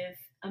negative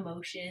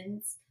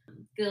emotions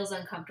feels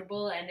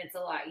uncomfortable, and it's a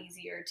lot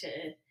easier to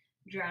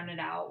drown it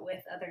out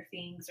with other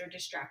things or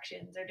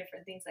distractions or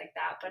different things like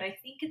that. But I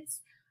think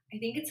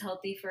it's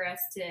healthy for us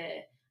to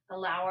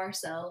allow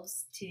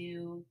ourselves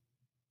to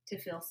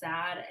feel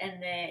sad,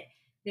 and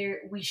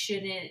that we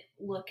shouldn't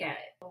look at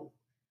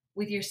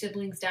with your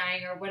siblings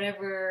dying or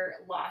whatever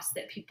loss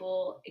that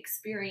people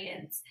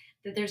experience,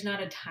 that there's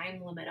not a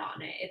time limit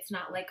on it. It's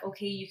not like,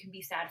 okay, you can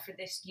be sad for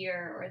this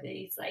year or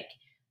these like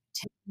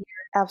 10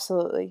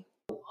 Absolutely.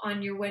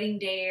 on your wedding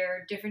day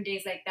or different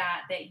days like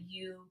that that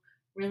you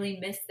really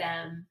miss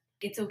them.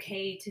 It's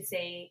okay to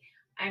say,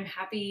 I'm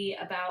happy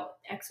about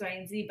X, Y,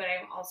 and Z, but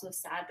I'm also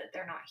sad that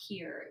they're not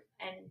here.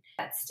 And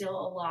that's still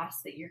a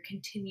loss that you're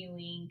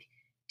continuing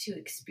to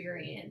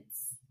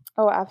experience.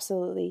 Oh,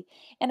 absolutely.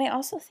 And I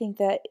also think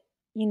that,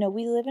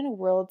 we live in a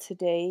world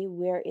today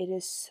where it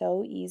is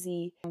so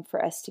easy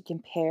for us to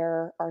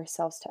compare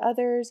ourselves to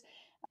others.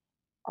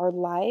 Our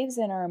lives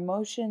and our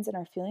emotions and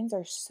our feelings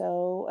are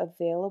so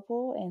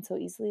available and so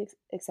easily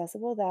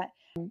accessible that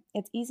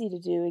it's easy to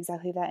do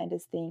exactly that and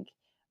just think,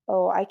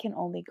 oh, I can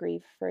only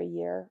grieve for a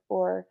year,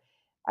 or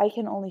I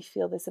can only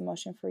feel this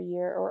emotion for a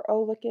year, or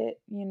oh, look at,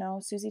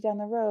 Susie down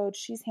the road.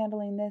 She's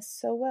handling this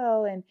so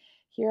well. And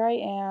here I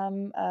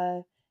am,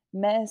 a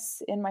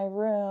mess in my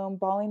room,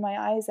 bawling my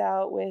eyes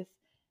out with,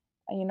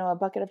 a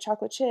bucket of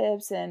chocolate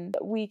chips. And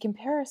we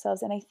compare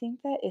ourselves. And I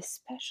think that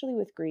especially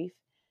with grief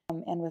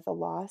and with a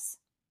loss,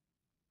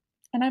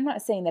 and I'm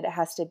not saying that it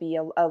has to be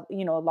a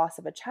loss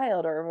of a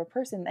child or of a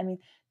person. I mean,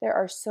 there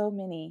are so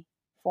many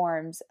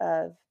forms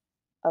of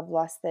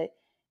loss that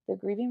the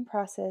grieving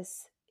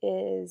process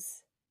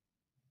is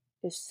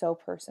so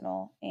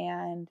personal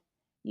and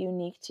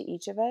unique to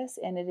each of us,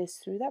 and it is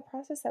through that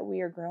process that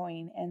we are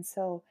growing. And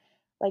so,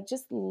 like,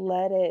 just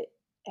let it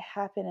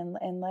happen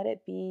and let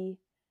it be.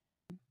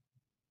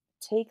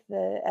 Take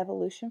the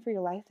evolution for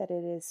your life that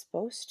it is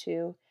supposed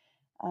to,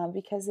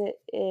 because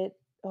it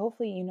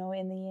hopefully, in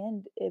the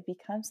end it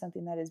becomes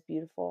something that is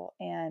beautiful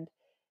and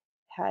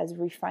has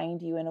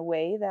refined you in a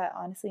way that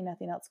honestly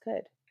nothing else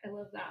could. I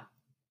love that.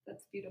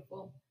 That's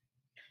beautiful.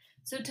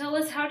 So tell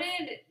us, how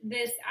did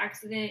this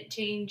accident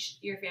change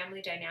your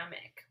family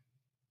dynamic?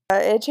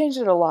 It changed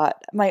it a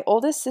lot. My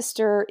oldest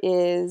sister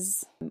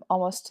is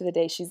almost to the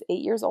day, she's 8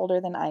 years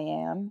older than I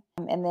am.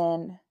 And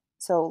then,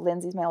 so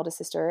Lindsay's my oldest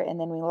sister. And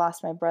then we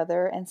lost my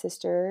brother and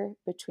sister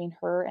between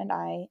her and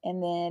I.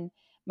 And then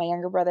my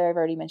younger brother, I've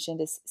already mentioned,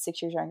 is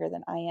 6 years younger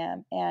than I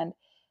am. And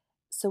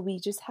so we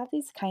just have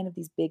these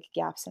big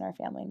gaps in our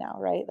family now,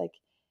 right? Like,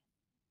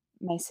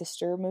 my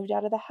sister moved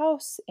out of the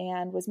house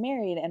and was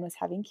married and was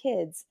having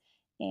kids,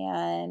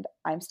 and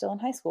I'm still in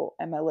high school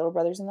and my little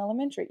brother's in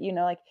elementary.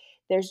 Like,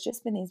 there's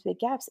just been these big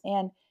gaps.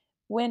 And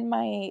when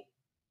my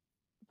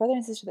brother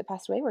and sister that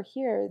passed away were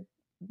here,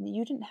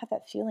 you didn't have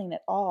that feeling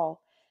at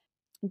all.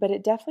 But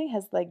it definitely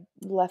has, like,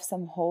 left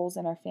some holes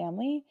in our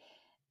family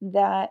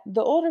that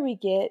the older we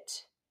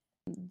get,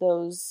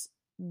 those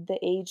the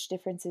age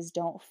differences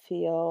don't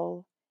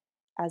feel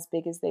as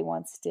big as they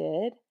once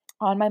did.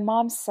 On my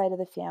mom's side of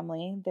the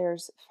family,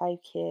 there's 5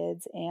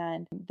 kids,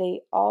 and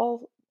they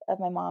all of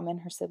my mom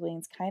and her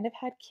siblings kind of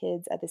had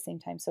kids at the same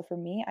time. So for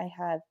me, I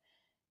have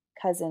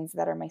cousins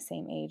that are my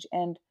same age,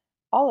 and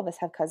all of us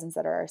have cousins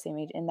that are our same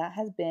age. And that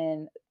has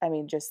been, I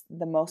mean, just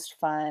the most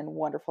fun,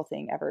 wonderful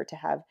thing ever to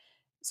have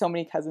so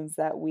many cousins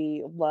that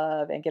we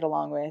love and get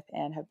along with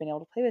and have been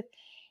able to play with.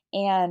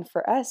 And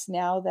for us,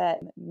 now that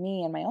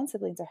me and my own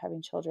siblings are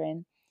having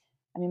children,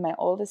 I mean, my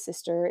oldest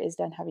sister is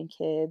done having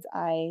kids.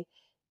 I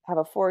have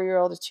a 4 year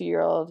old, a 2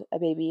 year old, a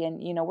baby, and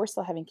we're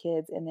still having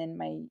kids. And then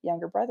my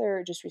younger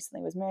brother just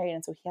recently was married,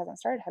 and so he hasn't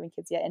started having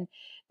kids yet. And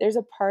there's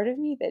a part of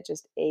me that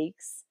just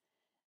aches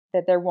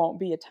that there won't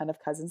be a ton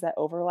of cousins that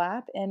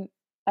overlap. And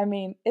I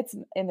mean, it's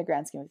in the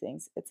grand scheme of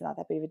things, it's not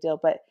that big of a deal.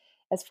 But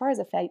as far as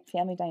a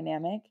family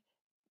dynamic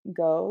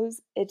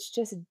goes, it's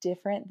just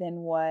different than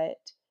what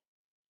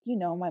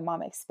my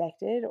mom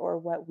expected or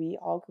what we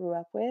all grew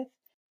up with.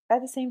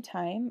 At the same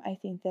time, I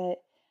think that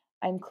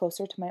I'm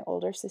closer to my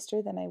older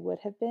sister than I would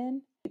have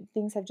been.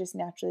 Things have just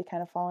naturally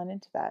kind of fallen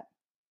into that.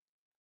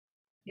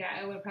 Yeah,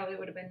 it would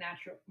have been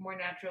more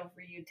natural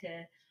for you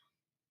to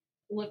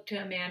look to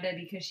Amanda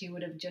because she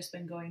would have just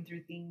been going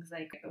through things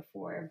like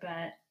before.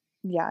 But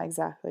Yeah,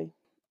 exactly.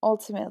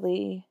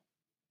 Ultimately,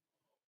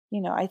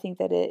 I think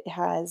that it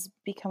has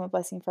become a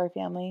blessing for our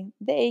family.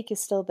 The ache is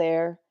still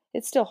there.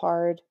 It's still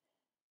hard.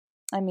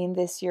 I mean,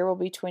 this year will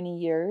be 20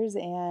 years,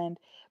 and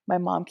my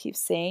mom keeps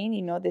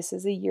saying, this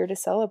is a year to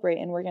celebrate,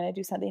 and we're going to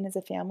do something as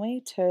a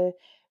family to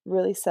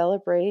really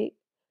celebrate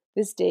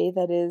this day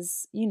that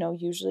is,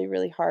 usually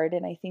really hard.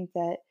 And I think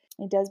that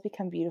it does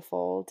become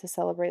beautiful to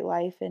celebrate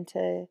life and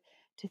to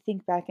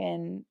think back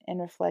and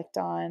reflect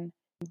on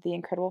the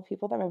incredible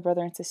people that my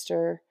brother and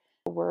sister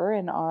were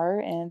and are,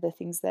 and the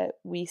things that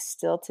we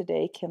still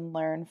today can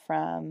learn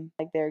from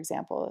like their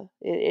example.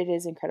 It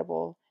is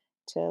incredible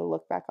to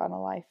look back on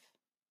a life.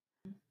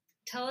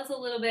 Tell us a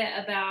little bit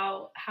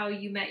about how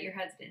you met your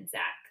husband,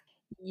 Zach.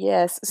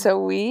 Yes, so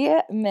we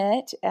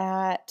met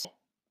at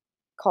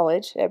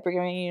college at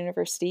Brigham Young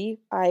University.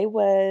 I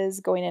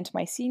was going into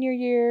my senior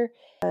year,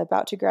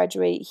 about to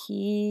graduate.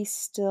 He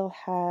still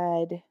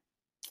had,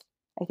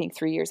 I think,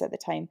 3 years at the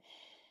time.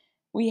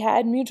 We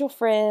had mutual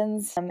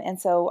friends, and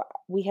so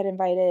we had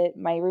invited,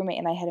 my roommate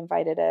and I had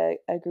invited a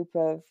group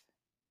of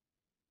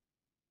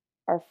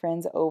our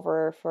friends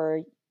over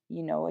for,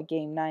 a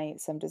game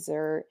night, some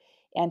dessert,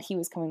 and he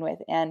was coming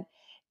with. And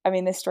I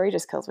mean, this story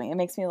just kills me. It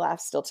makes me laugh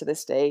still to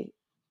this day,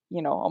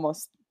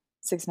 almost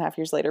 6.5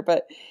 years later.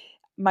 But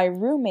my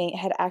roommate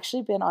had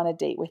actually been on a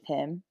date with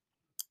him.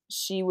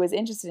 She was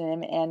interested in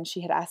him, and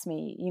she had asked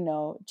me,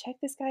 check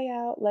this guy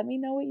out. Let me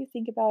know what you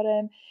think about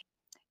him.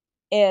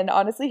 And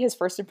honestly, his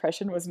first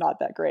impression was not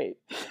that great.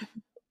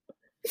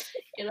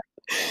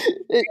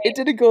 It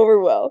didn't go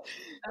over well.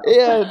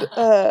 And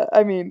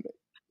I mean,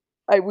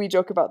 we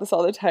joke about this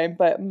all the time,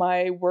 but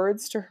my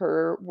words to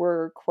her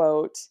were,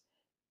 quote,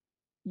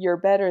 "You're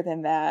better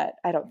than that.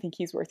 I don't think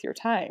he's worth your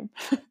time."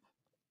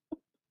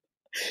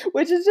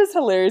 Which is just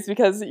hilarious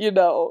because,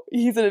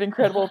 he's an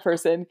incredible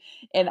person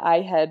and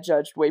I had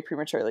judged way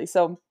prematurely.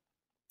 So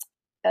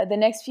the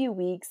next few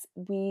weeks,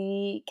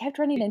 we kept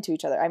running into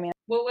each other. I mean,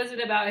 what was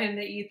it about him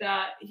that you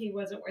thought he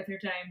wasn't worth your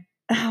time?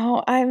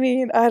 Oh, I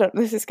mean,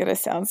 this is going to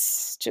sound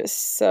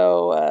just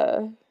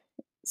so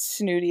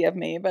snooty of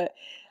me, but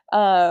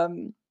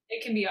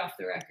it can be off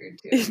the record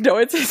too. No,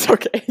 it's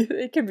okay.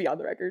 It can be on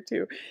the record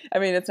too. I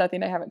mean, it's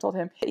nothing I haven't told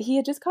him. He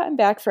had just gotten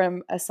back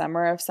from a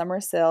summer of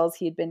summer sales.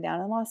 He'd been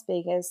down in Las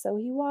Vegas, so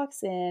he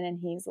walks in and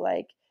he's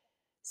like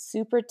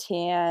super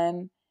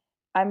tan.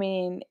 I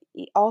mean,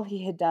 all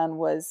he had done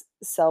was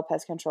sell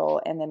pest control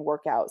and then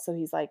work out. So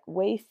he's like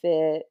way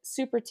fit,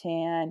 super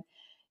tan.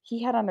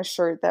 He had on a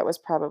shirt that was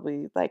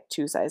probably like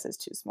 2 sizes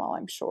too small,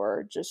 I'm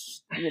sure,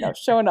 just,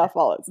 showing off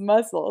all his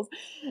muscles.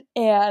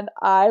 And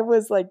I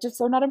was like, just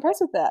so not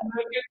impressed with that.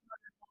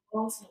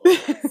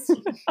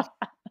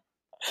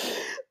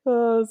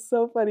 Oh,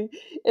 so funny.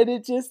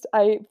 And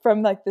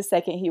from like the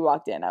second he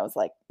walked in, I was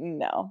like,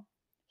 no,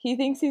 he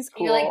thinks he's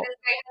cool. You're like, this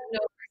guy has no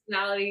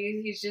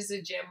personality. He's just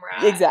a gym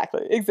rat.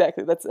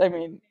 Exactly. That's, I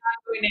mean,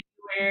 not going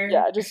anywhere.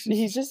 Yeah,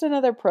 he's just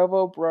another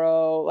Provo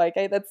bro. Like,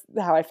 that's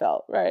how I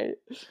felt, right?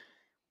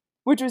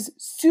 Which was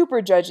super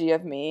judgy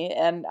of me.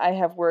 And I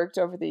have worked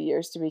over the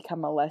years to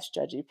become a less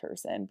judgy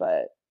person,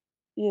 but,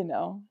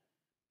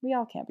 we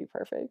all can't be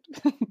perfect.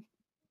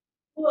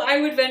 Well,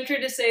 I would venture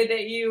to say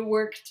that you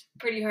worked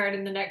pretty hard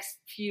in the next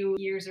few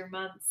years or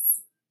months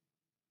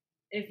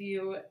if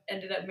you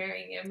ended up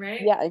marrying him,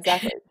 right? Yeah,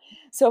 exactly.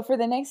 So for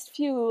the next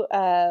few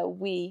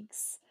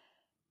weeks,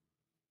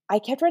 I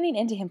kept running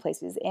into him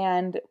places,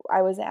 and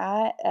I was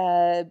at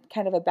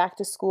kind of a back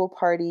to school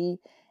party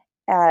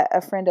at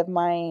a friend of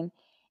mine,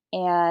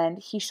 and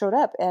he showed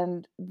up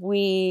and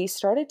we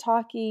started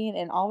talking,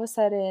 and all of a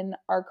sudden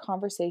our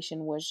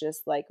conversation was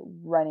just like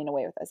running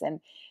away with us. And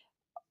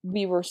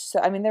we were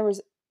there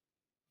was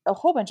a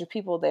whole bunch of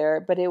people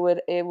there, but it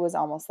was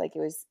almost like it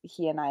was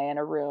he and I in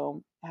a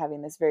room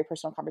having this very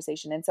personal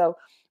conversation. And so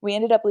we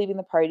ended up leaving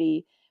the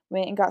party,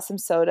 went and got some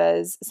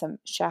sodas, some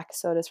Shack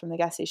sodas from the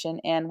gas station,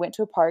 and went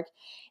to a park.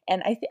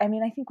 And I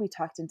think we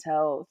talked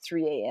until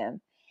 3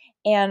 a.m.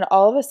 And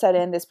all of a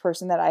sudden, this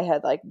person that I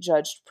had like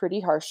judged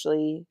pretty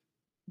harshly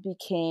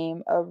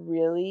became a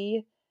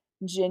really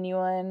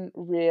genuine,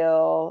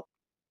 real,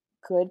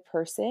 good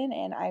person.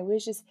 And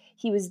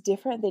he was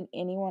different than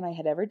anyone I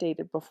had ever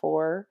dated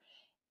before.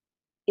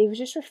 It was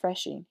just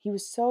refreshing. He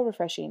was so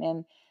refreshing.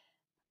 And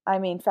I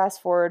mean,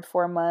 fast forward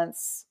 4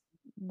 months,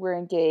 we're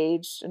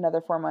engaged,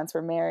 another 4 months,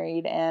 we're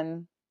married.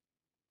 And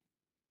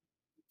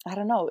I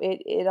don't know,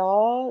 it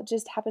all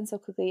just happened so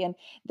quickly. And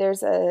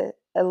there's a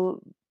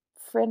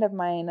friend of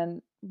mine,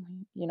 and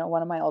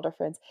one of my older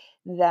friends,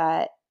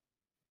 that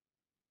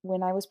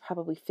when I was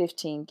probably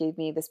 15 gave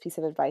me this piece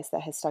of advice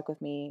that has stuck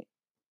with me.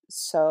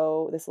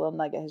 So this little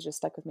nugget has just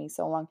stuck with me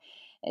so long.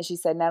 And she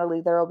said, "Natalie,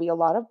 there will be a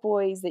lot of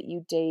boys that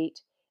you date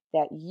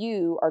that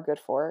you are good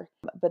for,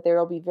 but there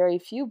will be very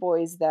few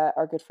boys that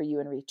are good for you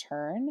in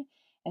return."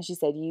 And she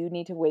said, "You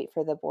need to wait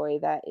for the boy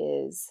that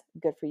is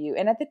good for you."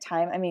 And at the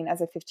time, I mean, as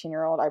a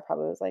 15-year-old, I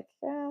probably was like,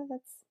 "Yeah,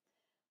 that's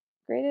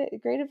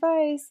great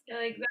advice." You're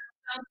like, that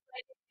sounds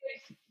like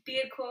it could be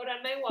a quote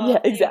on my wall. Yeah,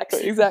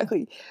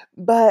 exactly.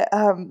 But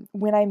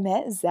when I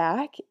met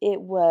Zach,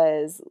 it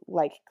was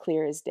like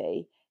clear as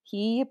day.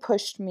 he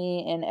pushed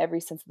me in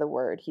every sense of the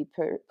word. He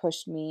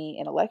pushed me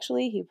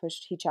intellectually,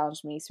 he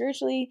challenged me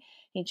spiritually,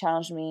 he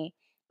challenged me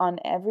on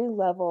every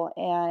level,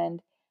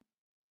 and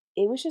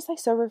it was just like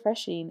so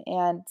refreshing.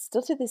 And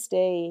still to this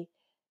day,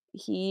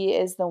 he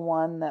is the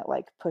one that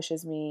like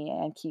pushes me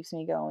and keeps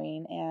me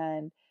going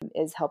and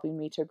is helping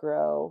me to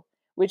grow,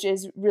 which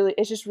is really,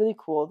 it's just really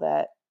cool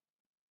that,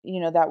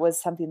 that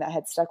was something that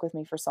had stuck with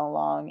me for so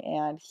long,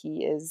 and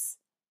he is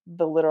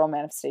the literal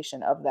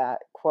manifestation of that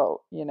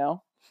quote.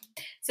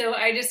 So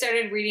I just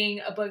started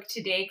reading a book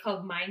today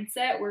called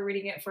Mindset. We're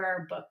reading it for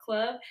our book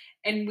club,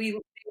 and we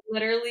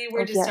literally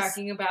were Oh, just yes.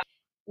 talking about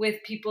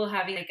with people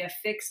having like a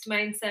fixed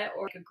mindset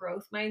or like a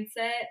growth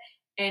mindset,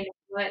 and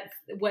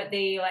what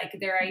they like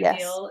their Yes.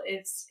 ideal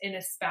is in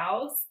a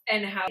spouse,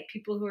 and how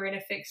people who are in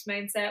a fixed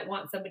mindset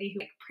want somebody who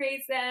like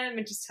praise them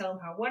and just tell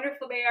them how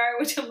wonderful they are,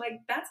 which I'm like,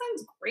 that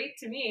sounds great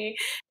to me.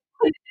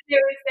 They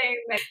were saying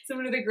that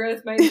someone with a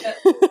growth mindset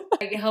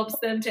like it helps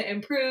them to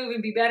improve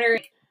and be better,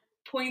 like,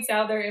 points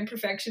out their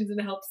imperfections and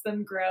helps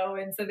them grow.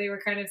 And so they were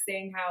kind of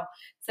saying how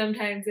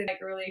sometimes in like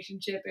a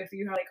relationship, if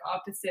you have like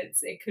opposites,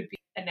 it could be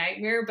a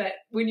nightmare. But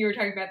when you were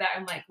talking about that,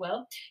 I'm like,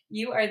 well,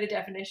 you are the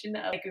definition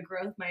of like a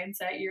growth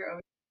mindset. You're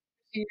always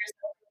pushing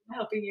yourself,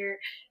 helping, you're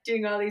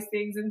doing all these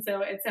things. And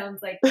so it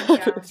sounds like you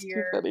found It's too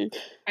your funny.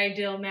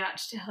 ideal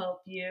match to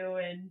help you.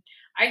 And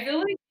I feel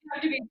like you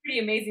have to be pretty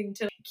amazing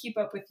to keep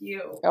up with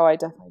you. Oh, I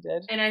definitely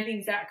did. And I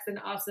think Zach's an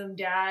awesome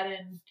dad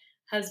and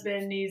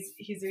husband.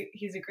 He's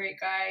a great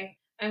guy.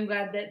 I'm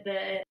glad that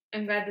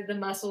the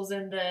muscles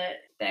and the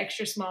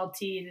extra small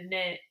T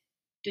didn't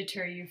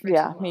deter you for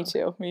Yeah, too me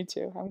long.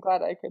 too. I'm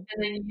glad I could.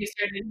 And then you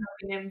started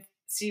helping him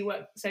see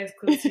what size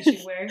clothes he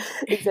should wear.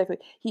 Exactly.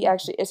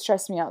 It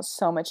stressed me out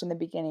so much in the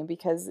beginning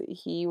because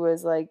he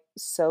was like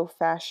so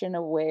fashion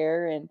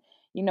aware, and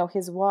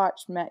his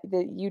watch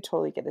you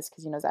totally get this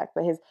because you know Zach,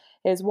 but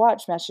his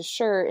watch matched his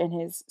shirt and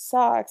his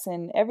socks,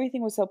 and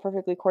everything was so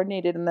perfectly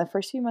coordinated. In the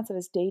first few months of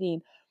his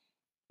dating,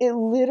 it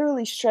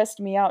literally stressed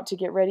me out to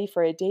get ready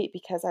for a date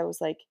because I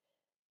was like,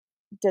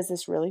 does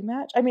this really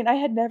match? I mean, I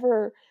had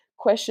never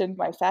questioned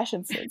my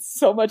fashion sense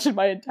so much in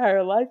my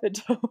entire life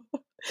until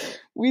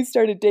we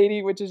started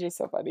dating, which is just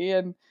so funny.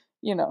 And,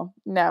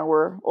 now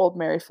we're old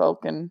married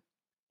folk and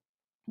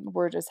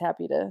we're just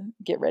happy to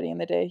get ready in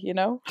the day.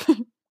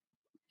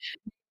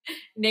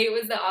 Nate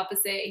was the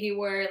opposite. He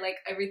wore like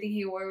everything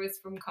he wore was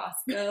from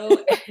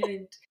Costco,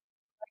 and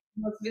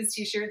most of his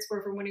t-shirts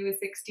were from when he was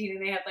 16,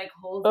 and they had like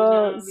holes in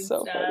Oh, them it's and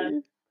so stuff.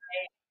 funny.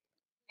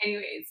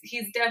 Anyways,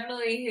 he's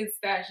definitely, his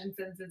fashion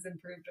sense has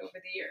improved over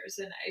the years,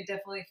 and I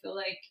definitely feel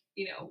like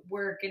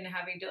work and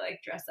having to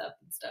like dress up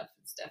and stuff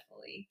has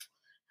definitely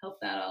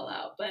helped that all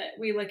out. But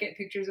we look at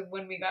pictures of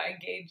when we got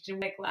engaged and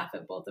like laugh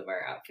at both of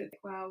our outfits.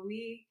 Like, wow,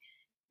 we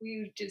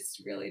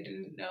just really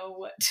didn't know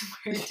what to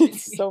wear, did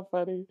It's we? so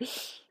funny.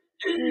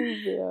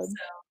 Oh, man. So,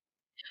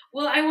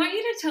 well, I want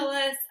you to tell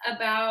us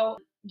about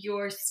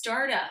your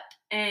startup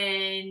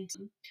and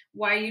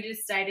why you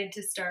decided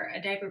to start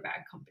a diaper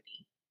bag company.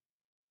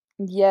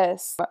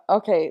 Yes.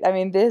 Okay. I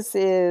mean, this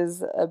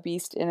is a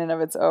beast in and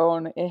of its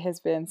own. It has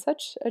been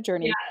such a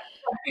journey.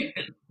 Yeah.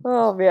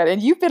 Oh man,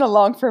 and you've been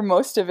along for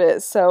most of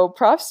it, so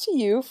props to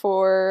you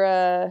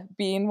for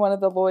being one of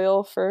the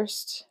loyal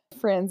first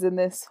friends in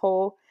this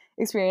whole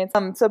experience.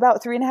 So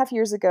about 3.5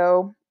 years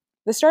ago,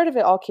 the start of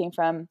it all came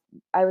from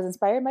I was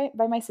inspired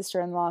by my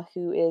sister-in-law,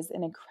 who is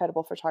an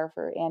incredible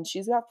photographer, and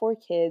she's got 4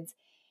 kids,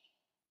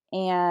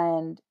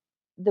 and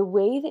the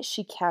way that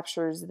she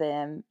captures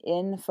them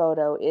in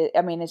photo,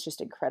 I mean, it's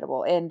just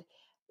incredible. And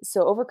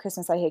so over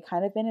Christmas, I had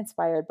kind of been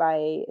inspired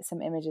by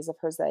some images of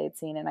hers that I had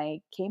seen, and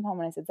I came home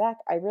and I said, Zach,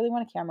 I really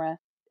want a camera.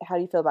 How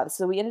do you feel about this?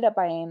 So we ended up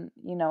buying,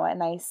 a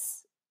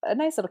nice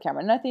little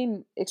camera,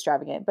 nothing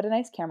extravagant, but a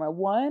nice camera.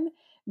 One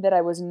that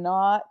I was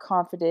not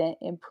confident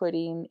in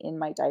putting in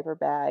my diaper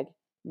bag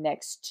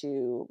next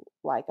to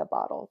like a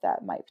bottle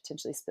that might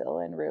potentially spill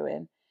and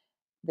ruin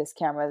this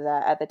camera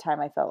that at the time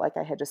I felt like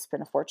I had just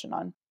spent a fortune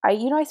on. I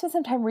spent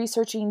some time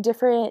researching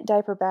different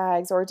diaper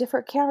bags or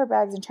different camera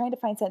bags and trying to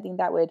find something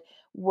that would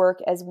work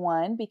as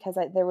one, because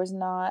there was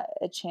not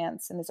a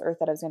chance in this earth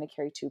that I was going to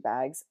carry 2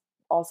 bags,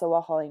 also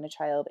while hauling a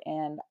child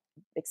and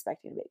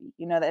expecting a baby.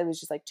 That it was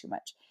just like too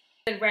much.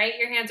 Right?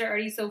 Your hands are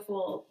already so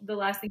full. The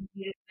last thing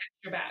you need is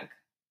an extra bag.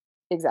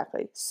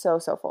 Exactly. So,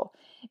 so full.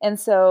 And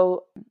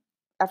so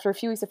after a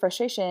few weeks of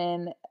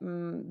frustration,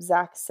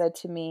 Zach said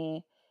to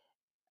me,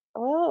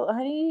 well,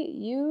 honey,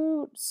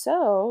 you've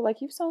sewn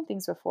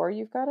things before.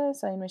 You've got a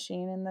sewing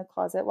machine in the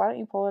closet. Why don't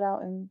you pull it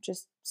out and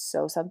just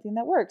sew something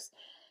that works?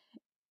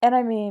 And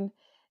I mean,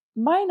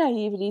 my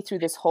naivety through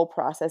this whole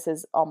process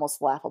is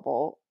almost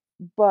laughable,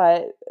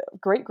 but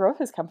great growth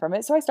has come from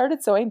it. So I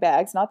started sewing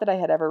bags. Not that I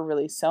had ever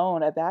really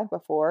sewn a bag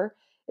before,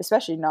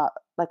 especially not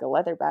like a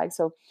leather bag.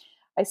 So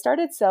I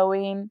started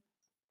sewing.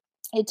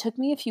 It took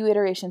me a few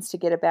iterations to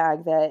get a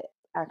bag that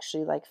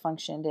actually like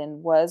functioned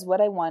and was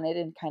what I wanted,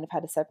 and kind of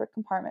had a separate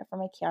compartment for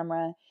my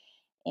camera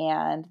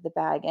and the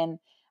bag. And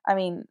I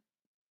mean,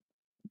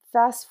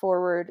 fast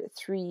forward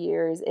 3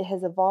 years, it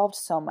has evolved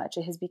so much.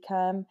 It has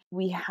become,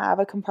 we have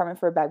a compartment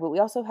for a bag, but we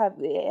also have,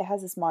 it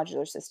has this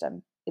modular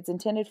system. It's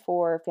intended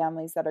for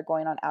families that are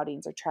going on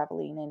outings or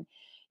traveling, and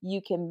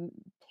you can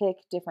pick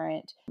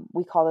different,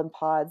 we call them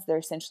pods. They're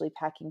essentially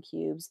packing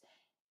cubes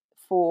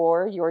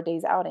for your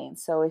day's outing.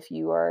 So if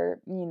you are,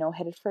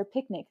 headed for a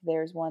picnic,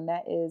 there's one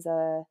that is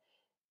a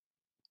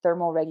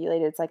thermal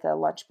regulated. It's like a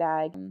lunch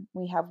bag.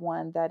 We have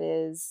one that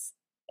is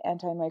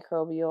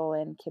antimicrobial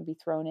and can be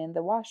thrown in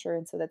the washer.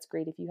 And so that's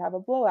great if you have a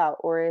blowout,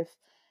 or if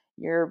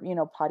you're,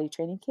 potty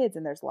training kids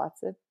and there's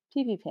lots of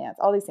pee pee pants,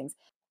 all these things.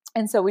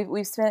 And so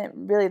we've spent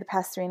really the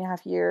past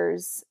 3.5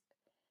 years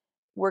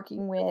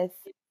working with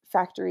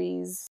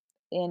factories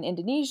in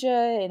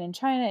Indonesia and in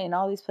China and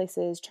all these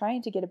places,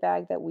 trying to get a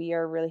bag that we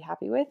are really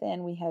happy with.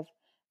 And we have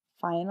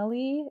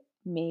finally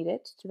made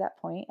it to that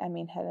point. I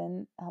mean,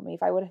 heaven help me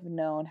if I would have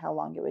known how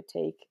long it would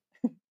take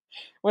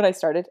when I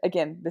started.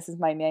 Again, this is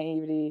my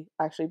naivety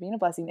actually being a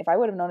blessing. If I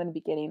would have known in the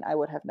beginning, I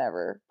would have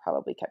never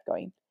probably kept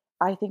going.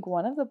 I think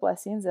one of the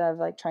blessings of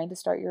like trying to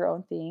start your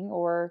own thing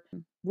or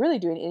really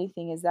doing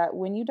anything is that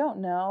when you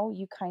don't know,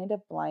 you kind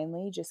of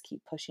blindly just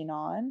keep pushing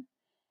on.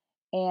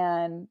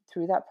 And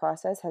through that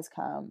process has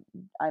come,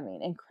 I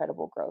mean,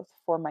 incredible growth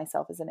for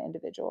myself as an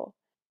individual,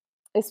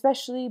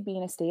 especially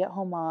being a stay at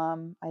home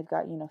mom. I've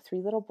got, 3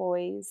 little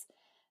boys.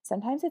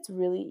 Sometimes it's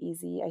really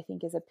easy, I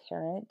think, as a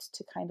parent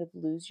to kind of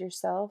lose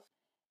yourself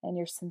and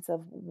your sense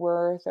of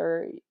worth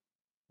or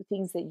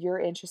things that you're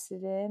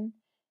interested in.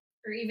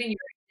 Or even your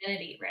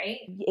identity, right?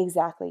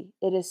 Exactly.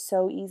 It is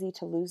so easy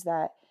to lose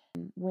that,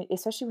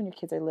 especially when your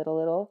kids are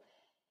little.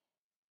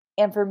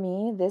 And for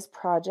me, this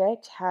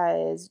project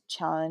has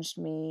challenged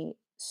me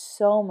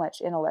so much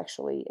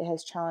intellectually. It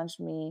has challenged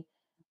me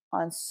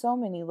on so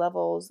many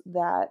levels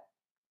that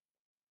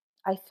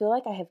I feel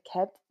like I have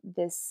kept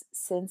this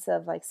sense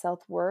of like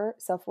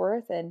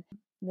self-worth and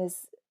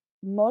this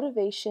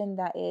motivation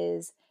that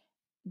is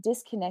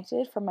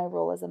disconnected from my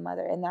role as a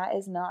mother. And that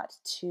is not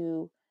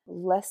to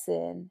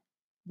lessen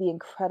the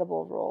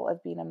incredible role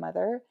of being a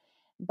mother.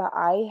 But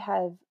I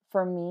have,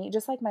 for me,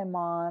 just like my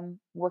mom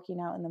working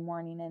out in the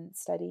morning and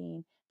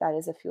studying, that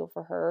is a fuel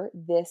for her.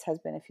 This has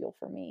been a fuel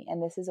for me.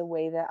 And this is a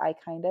way that I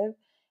kind of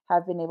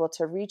have been able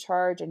to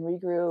recharge and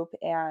regroup.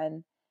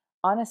 And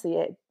honestly,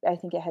 I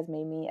think it has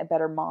made me a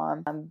better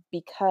mom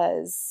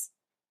because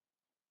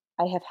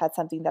I have had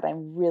something that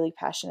I'm really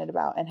passionate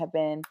about and have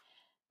been,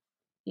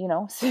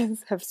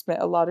 since have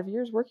spent a lot of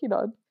years working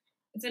on.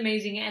 It's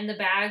amazing. And the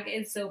bag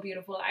is so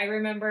beautiful. I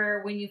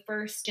remember when you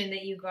first and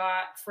that you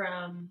got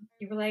from,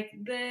 you were like,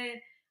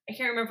 I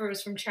can't remember if it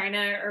was from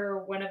China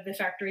or one of the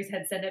factories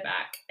had sent it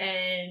back.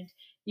 And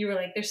you were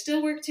like, there's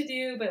still work to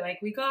do, but like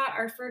we got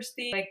our first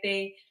thing. Like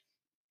they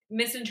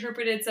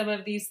misinterpreted some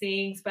of these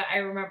things, but I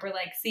remember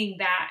like seeing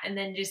that and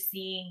then just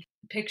seeing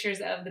pictures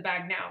of the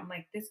bag now. I'm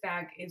like, this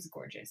bag is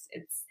gorgeous.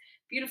 It's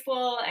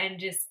beautiful. And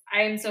just,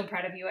 I am so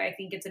proud of you. I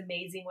think it's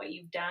amazing what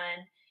you've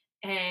done.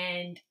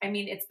 And I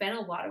mean, it's been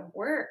a lot of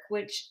work,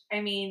 which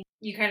I mean,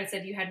 you kind of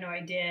said you had no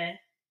idea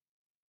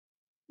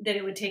that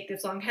it would take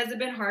this long. Has it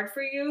been hard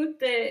for you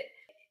that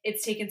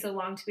it's taken so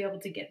long to be able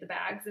to get the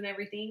bags and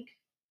everything?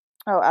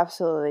 Oh,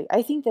 absolutely.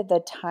 I think that the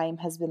time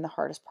has been the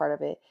hardest part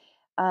of it,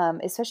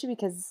 especially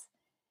because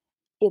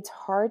it's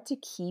hard to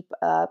keep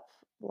up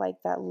like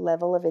that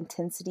level of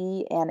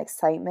intensity and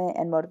excitement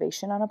and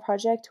motivation on a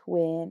project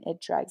when it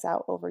drags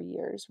out over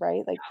years,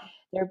 right? Like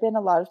there have been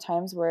a lot of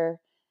times where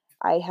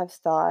I have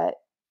thought,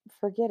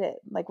 forget it.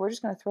 Like we're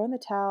just going to throw in the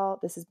towel.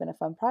 This has been a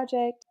fun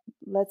project.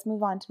 Let's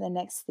move on to the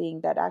next thing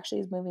that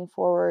actually is moving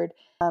forward.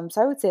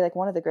 So I would say like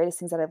one of the greatest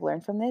things that I've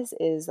learned from this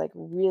is like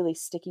really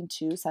sticking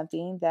to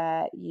something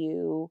that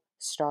you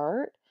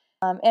start.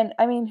 And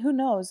I mean, who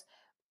knows?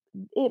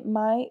 It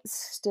might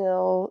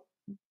still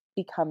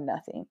become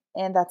nothing.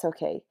 And that's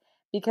okay.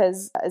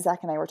 Because Zach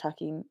and I were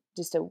talking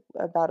just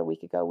about a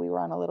week ago. We were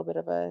on a little bit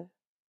of a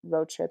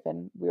road trip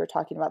and we were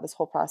talking about this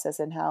whole process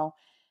and how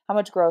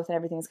much growth and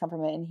everything has come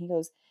from it. And he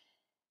goes,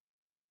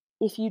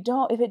 if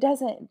it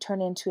doesn't turn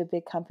into a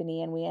big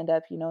company and we end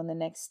up, in the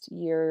next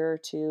year or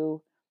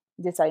two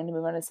deciding to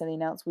move on to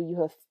something else,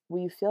 will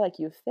you feel like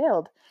you've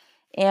failed?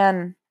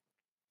 And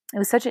it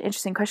was such an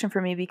interesting question for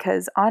me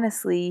because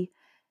honestly,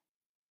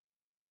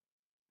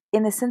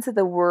 in the sense of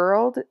the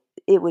world,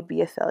 it would be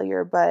a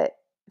failure. But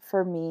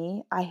for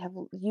me,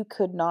 you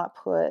could not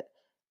put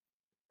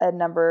a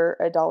number,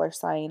 a dollar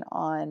sign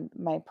on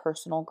my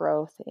personal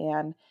growth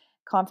and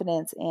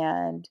confidence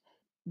and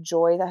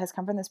joy that has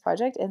come from this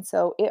project. And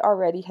so it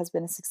already has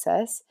been a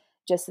success,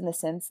 just in the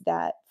sense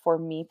that for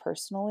me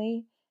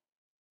personally,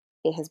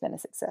 it has been a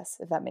success,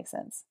 if that makes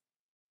sense.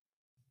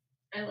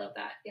 I love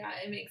that. Yeah,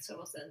 it makes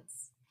total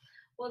sense.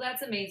 Well,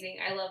 that's amazing.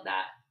 I love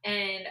that.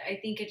 And I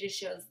think it just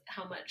shows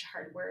how much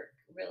hard work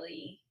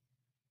really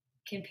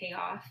can pay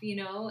off,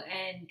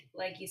 And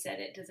like you said,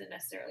 it doesn't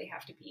necessarily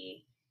have to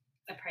be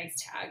a price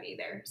tag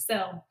either.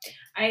 So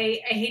I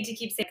hate to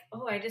keep saying,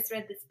 oh, I just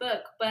read this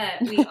book, but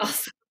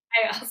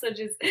I also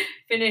just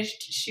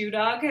finished Shoe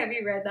Dog. Have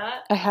you read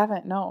that? I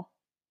haven't, no.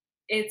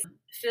 It's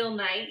Phil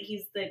Knight.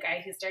 He's the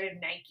guy who started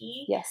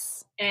Nike.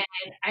 Yes. And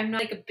I'm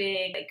not like a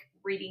big like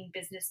reading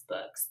business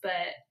books, but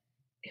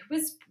it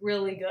was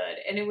really good.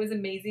 And it was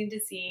amazing to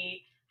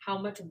see how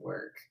much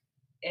work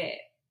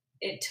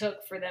it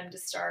took for them to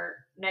start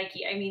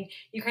Nike. I mean,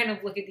 you kind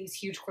of look at these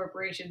huge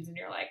corporations and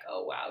you're like,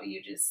 oh wow,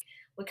 you just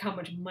look how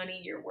much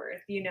money you're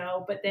worth, you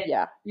know? But then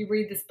Yeah. you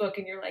read this book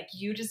and you're like,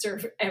 you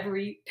deserve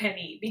every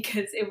penny,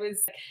 because it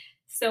was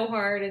so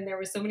hard and there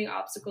were so many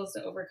obstacles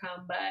to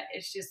overcome, but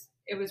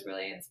it was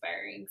really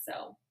inspiring.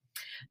 So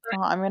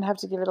Oh, I'm going to have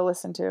to give it a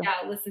listen to.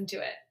 yeah, listen to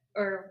it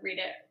or read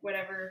it,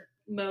 whatever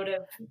mode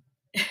of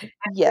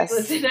Yes.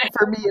 listen.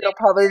 For me, it'll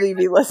probably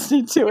be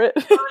listening to it.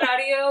 On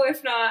audio.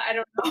 If not, I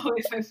don't know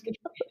if I'm going to read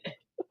it.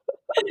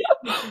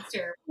 It's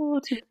terrible. Oh,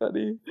 too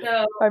funny.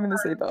 So, I'm in the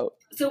same boat.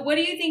 So what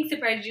do you think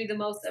surprised you the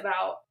most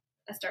about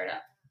a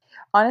startup?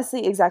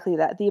 Honestly, exactly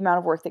that. The amount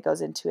of work that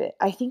goes into it.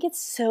 I think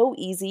it's so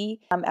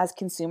easy as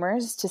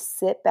consumers to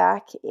sit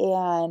back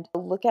and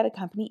look at a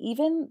company,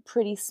 even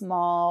pretty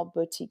small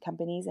boutique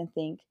companies, and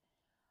think,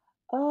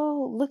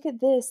 oh, look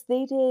at this.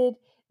 They did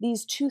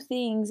these 2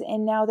 things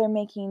and now they're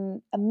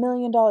making $1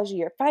 million a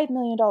year, $5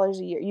 million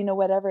a year,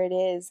 whatever it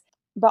is.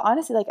 But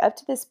honestly, like up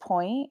to this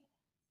point,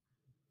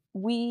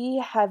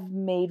 we have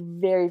made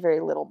very,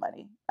 very little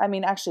money. I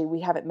mean, actually,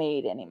 we haven't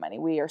made any money.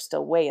 We are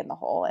still way in the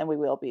hole, and we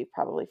will be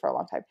probably for a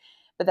long time.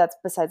 But that's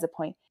besides the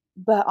point.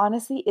 But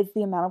honestly, it's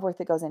the amount of work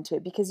that goes into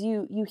it, because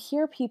you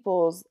hear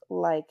people's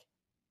like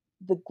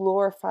the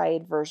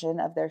glorified version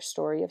of their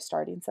story of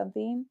starting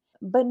something,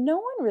 but no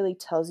one really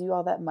tells you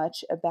all that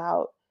much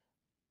about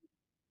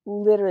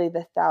literally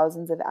the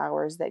thousands of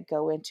hours that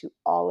go into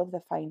all of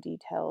the fine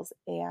details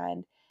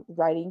and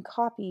writing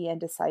copy and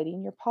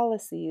deciding your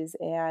policies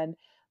and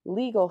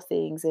legal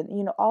things,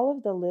 and all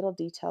of the little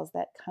details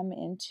that come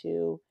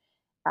into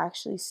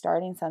actually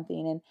starting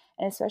something,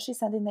 and especially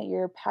something that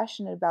you're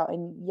passionate about.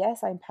 And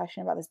yes, I'm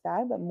passionate about this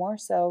bag, but more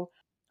so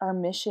our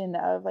mission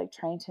of like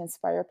trying to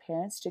inspire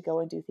parents to go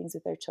and do things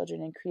with their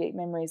children and create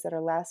memories that are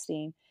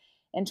lasting,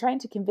 and trying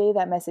to convey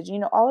that message.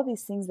 All of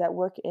these things that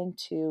work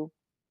into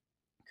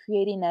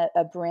creating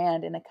a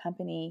brand and a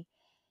company.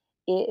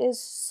 It is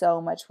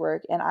so much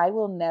work, and I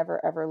will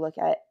never ever look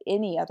at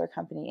any other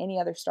company, any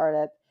other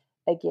startup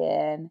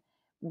again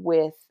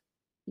with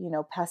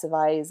passive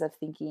eyes of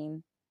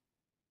thinking,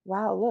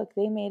 wow, look,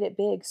 they made it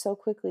big so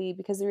quickly.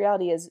 Because the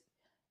reality is,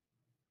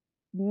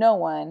 no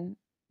one,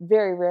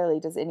 very rarely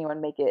does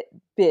anyone make it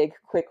big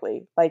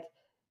quickly. Like,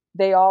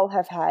 they all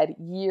have had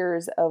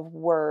years of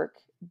work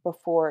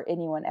before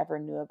anyone ever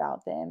knew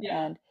about them.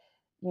 Yeah. And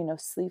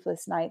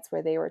sleepless nights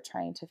where they were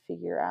trying to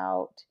figure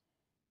out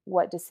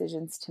what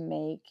decisions to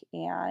make,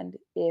 and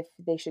if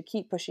they should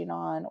keep pushing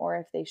on or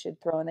if they should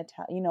throw in the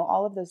towel,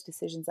 all of those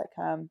decisions that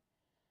come.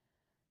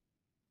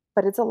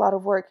 But it's a lot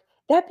of work.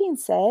 That being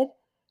said,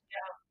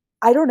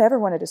 I don't ever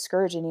want to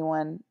discourage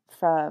anyone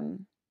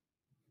from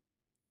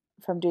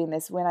doing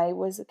this. When I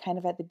was kind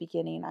of at the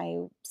beginning,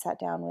 I sat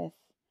down with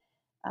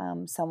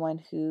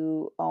someone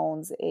who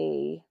owns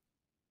a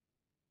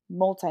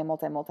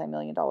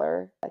multi-million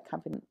dollar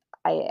company.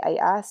 I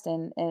asked,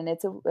 and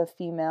it's a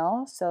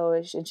female,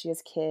 and she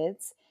has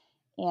kids.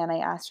 And I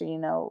asked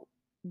her,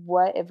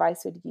 what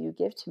advice would you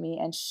give to me?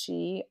 And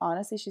she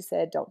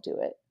said, don't do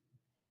it.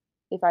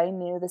 If I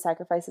knew the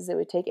sacrifices it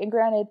would take, and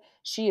granted,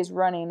 she is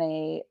running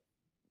a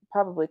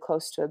probably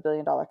close to $1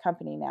 billion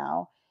company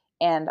now,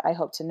 and I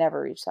hope to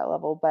never reach that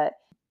level. But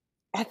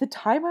at the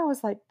time I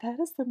was like, that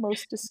is the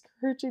most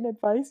discouraging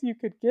advice you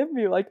could give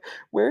me. Like,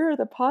 where are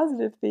the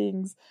positive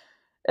things?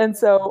 And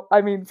so,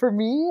 I mean, for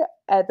me,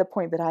 at the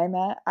point that I'm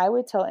at, I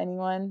would tell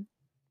anyone,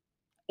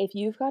 if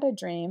you've got a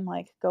dream,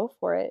 like, go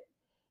for it.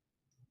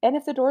 And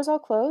if the door's all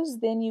closed,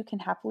 then you can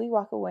happily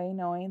walk away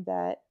knowing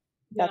that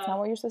that's not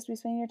what you're supposed to be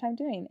spending your time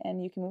doing,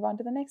 and you can move on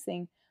to the next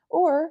thing.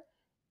 Or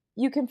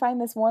you can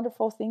find this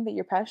wonderful thing that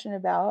you're passionate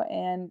about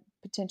and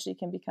potentially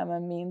can become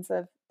a means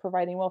of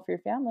providing well for your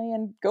family,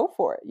 and go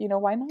for it.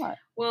 Why not?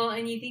 Well,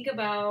 and you think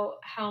about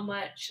how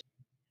much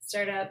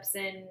startups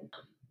and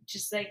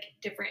just like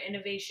different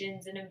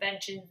innovations and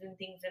inventions and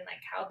things, and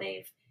like how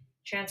they've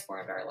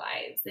transformed our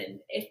lives. And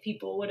if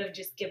people would have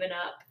just given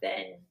up,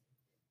 then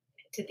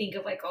to think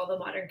of like all the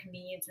modern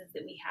conveniences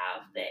that we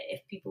have, that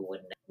if people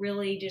would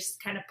really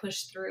just kind of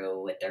push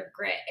through with their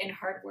grit and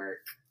hard work,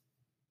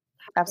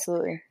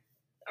 Absolutely,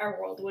 our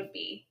world would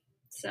be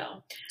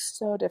so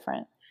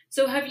different.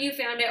 So have you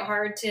found it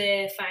hard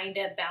to find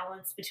a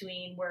balance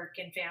between work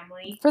and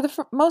family? For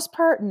the most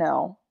part,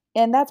 no.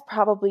 And that's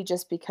probably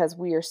just because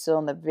we are still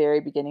in the very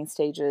beginning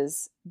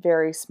stages,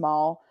 very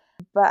small.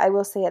 But I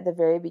will say, at the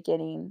very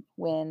beginning,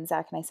 when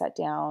Zach and I sat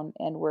down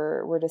and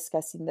we're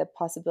discussing the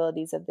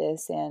possibilities of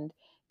this and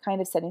kind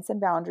of setting some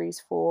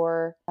boundaries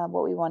for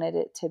what we wanted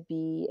it to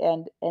be,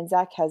 and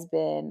Zach has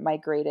been my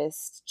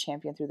greatest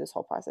champion through this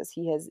whole process.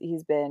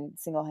 He's been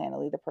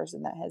single-handedly the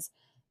person that has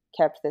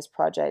kept this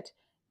project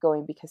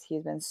going, because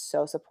he's been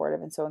so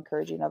supportive and so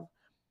encouraging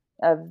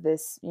of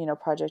this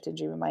project and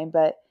dream of mine.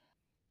 But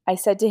I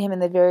said to him in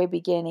the very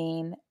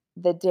beginning,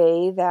 the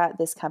day that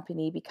this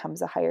company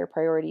becomes a higher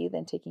priority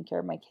than taking care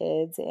of my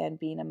kids and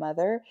being a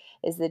mother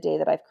is the day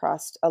that I've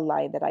crossed a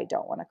line that I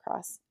don't want to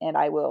cross. And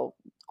I will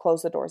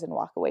close the doors and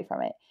walk away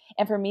from it.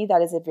 And for me,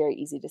 that is a very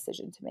easy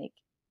decision to make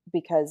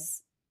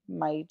because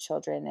my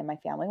children and my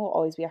family will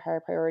always be a higher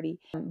priority.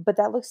 But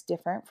that looks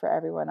different for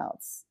everyone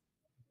else.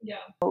 Yeah.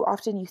 So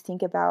often you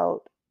think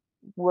about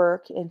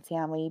work and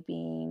family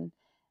being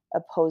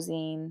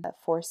opposing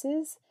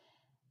forces,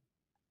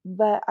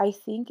 but I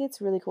think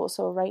it's really cool.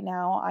 So right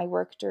now I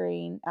work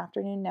during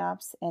afternoon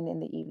naps and in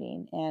the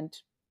evening, and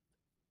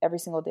every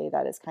single day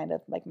that is kind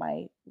of like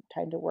my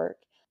time to work.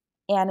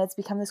 And it's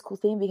become this cool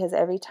thing because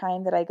every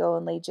time that I go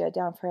and lay Jed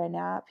down for a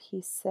nap,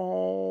 he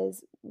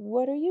says,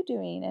 "What are you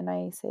doing?" And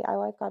I say,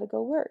 "Oh, I've got to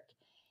go work."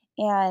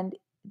 And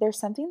there's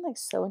something like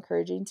so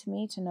encouraging to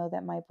me to know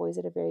that my boys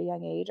at a very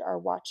young age are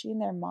watching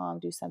their mom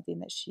do something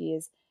that she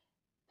is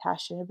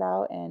passionate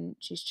about, and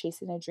she's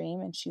chasing a dream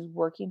and she's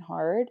working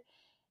hard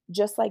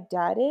just like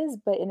dad is,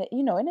 but in a,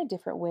 in a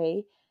different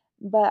way.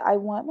 But I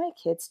want my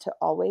kids to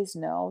always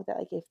know that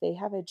like if they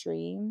have a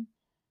dream,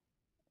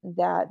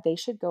 that they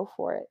should go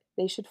for it.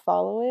 They should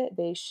follow it.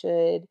 They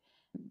should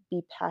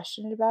be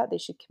passionate about it. They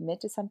should commit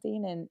to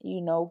something and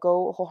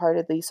go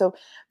wholeheartedly. So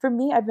for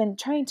me, I've been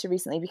trying to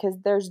recently because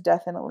there's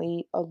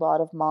definitely a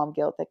lot of mom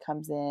guilt that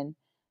comes in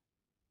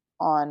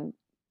on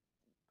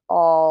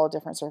all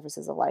different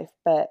surfaces of life,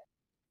 but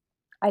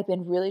I've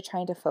been really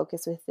trying to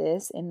focus with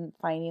this and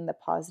finding the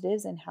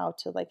positives and how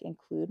to like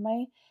include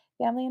my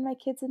family and my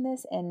kids in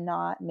this and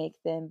not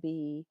make them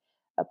be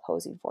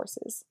opposing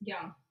forces.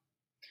 Yeah.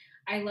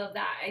 I love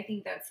that. I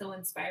think that's so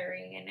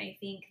inspiring. And I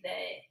think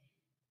that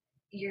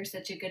you're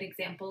such a good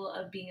example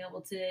of being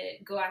able to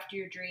go after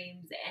your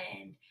dreams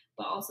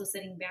but also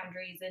setting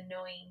boundaries and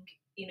knowing,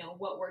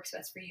 what works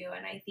best for you.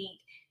 And I think,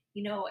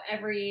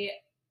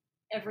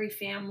 every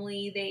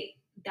family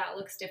that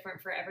looks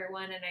different for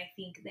everyone. And I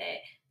think that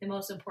the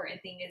most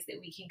important thing is that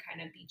we can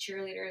kind of be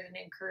cheerleaders and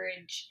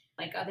encourage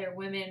like other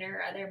women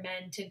or other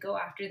men to go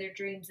after their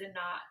dreams and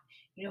not,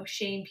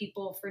 shame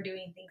people for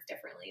doing things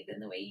differently than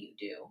the way you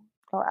do.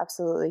 Oh,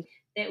 absolutely.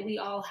 That we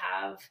all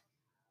have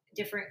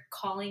different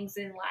callings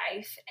in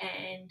life,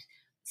 and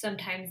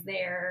sometimes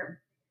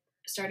they're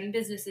starting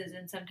businesses,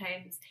 and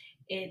sometimes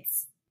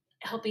it's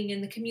helping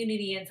in the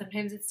community, and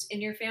sometimes it's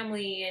in your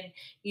family,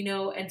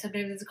 and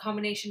sometimes it's a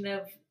combination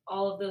of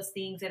all of those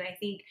things. And I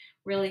think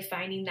really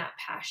finding that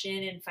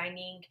passion and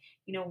finding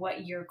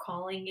what your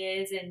calling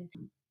is, and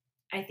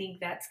I think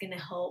that's going to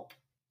help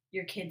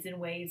your kids in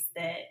ways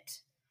that,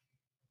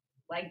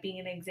 like, being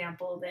an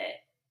example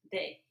that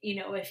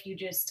if you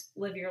just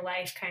live your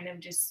life kind of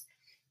just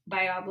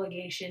by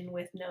obligation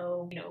with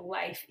no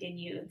life in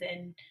you,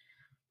 then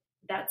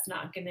that's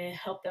not going to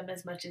help them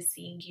as much as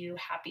seeing you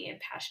happy and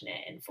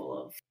passionate and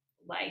full of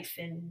life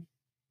and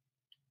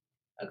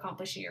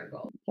accomplishing your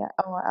goal. Yeah.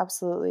 Oh,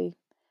 absolutely.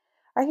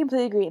 I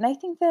completely agree. And I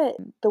think that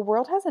the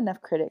world has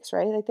enough critics,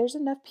 right? Like there's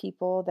enough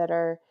people that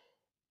are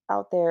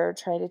out there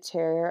trying to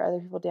tear other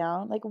people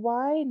down. Like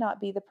why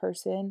not be the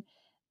person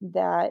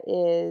that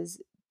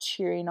is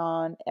cheering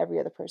on every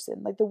other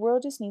person? Like the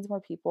world just needs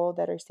more people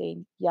that are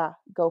saying, "Yeah,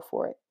 go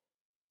for it.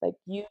 Like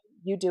you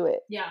do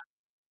it. Yeah.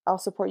 I'll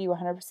support you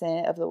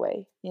 100% of the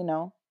way."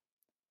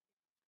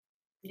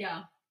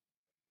 Yeah,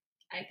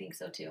 I think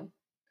so too.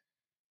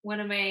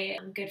 One of my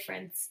good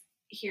friends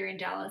here in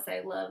Dallas,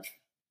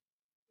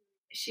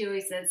 she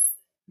always says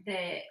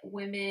that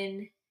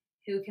women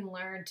who can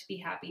learn to be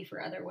happy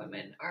for other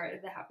women are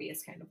the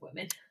happiest kind of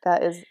women.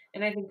 That is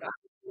And I think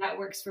that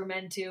works for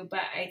men too.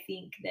 But I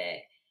think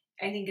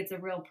it's a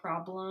real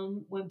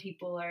problem when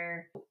people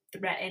are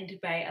threatened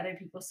by other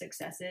people's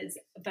successes.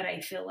 But I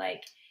feel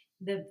like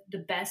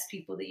the best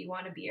people that you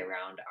want to be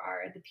around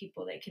are the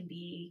people that can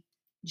be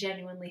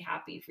genuinely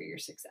happy for your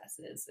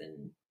successes.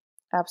 And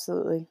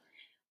absolutely.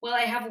 well,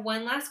 I have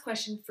one last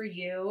question for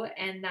you,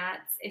 and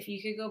that's if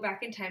you could go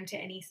back in time to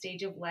any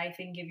stage of life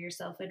and give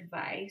yourself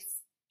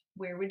advice,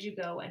 where would you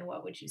go and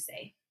what would you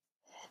say?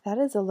 That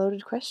is a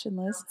loaded question,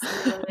 Liz.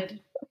 So loaded.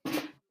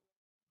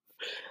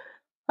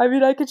 I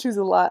mean, I could choose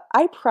a lot.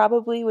 I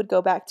probably would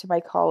go back to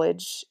my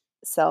college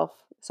self.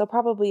 So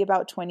probably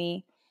about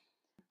 20.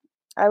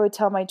 I would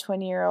tell my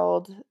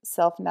 20-year-old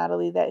self,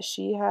 Natalie, that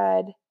she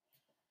had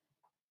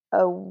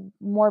a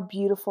more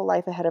beautiful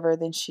life ahead of her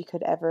than she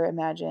could ever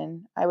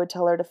imagine. I would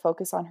tell her to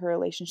focus on her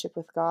relationship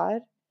with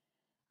God.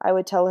 I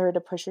would tell her to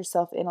push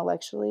herself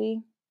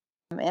intellectually.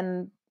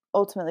 And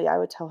ultimately, I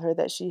would tell her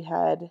that she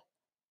had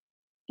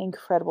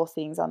incredible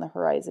things on the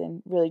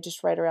horizon, really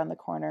just right around the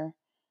corner.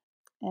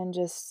 And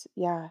just,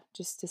 yeah,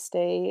 just to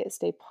stay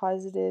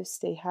positive,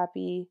 stay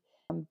happy,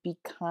 be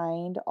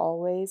kind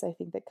always. I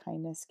think that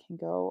kindness can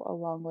go a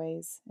long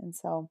ways. And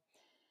so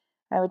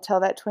I would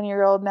tell that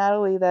 20-year-old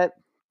Natalie that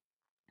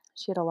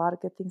she had a lot of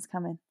good things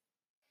coming.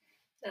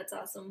 That's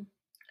awesome.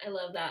 I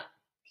love that.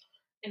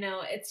 I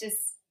know it's just,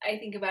 I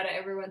think about it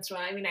every once in a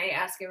while. I mean, I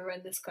ask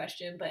everyone this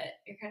question, but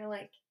you're kind of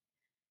like,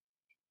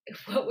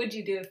 what would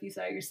you do if you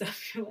saw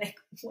yourself? You're like,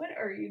 what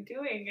are you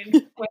doing? And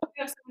why do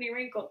you have so many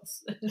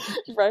wrinkles?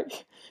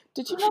 Right?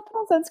 Did you not put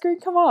on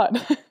sunscreen? Come on.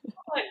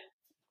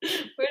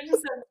 Where's the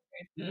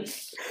sunscreen?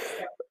 So,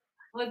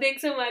 well,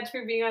 thanks so much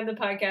for being on the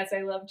podcast.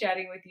 I love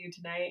chatting with you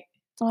tonight.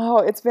 Oh,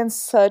 it's been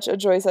such a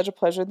joy, such a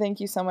pleasure. Thank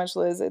you so much,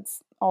 Liz.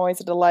 It's always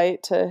a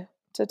delight to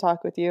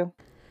talk with you.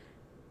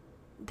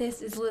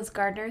 This is Liz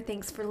Gardner.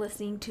 Thanks for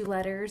listening to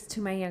Letters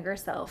to My Younger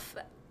Self.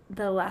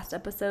 The last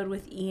episode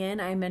with Ian,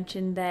 I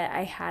mentioned that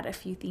I had a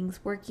few things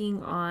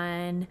working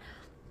on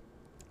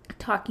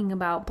talking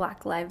about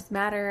Black Lives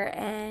Matter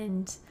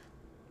and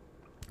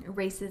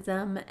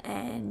racism,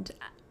 and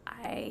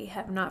I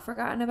have not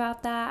forgotten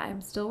about that.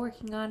 I'm still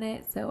working on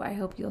it, so I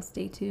hope you'll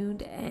stay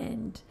tuned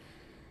and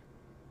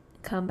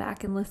come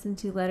back and listen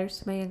to Letters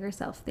to My Younger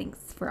Self.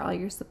 Thanks for all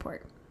your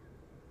support.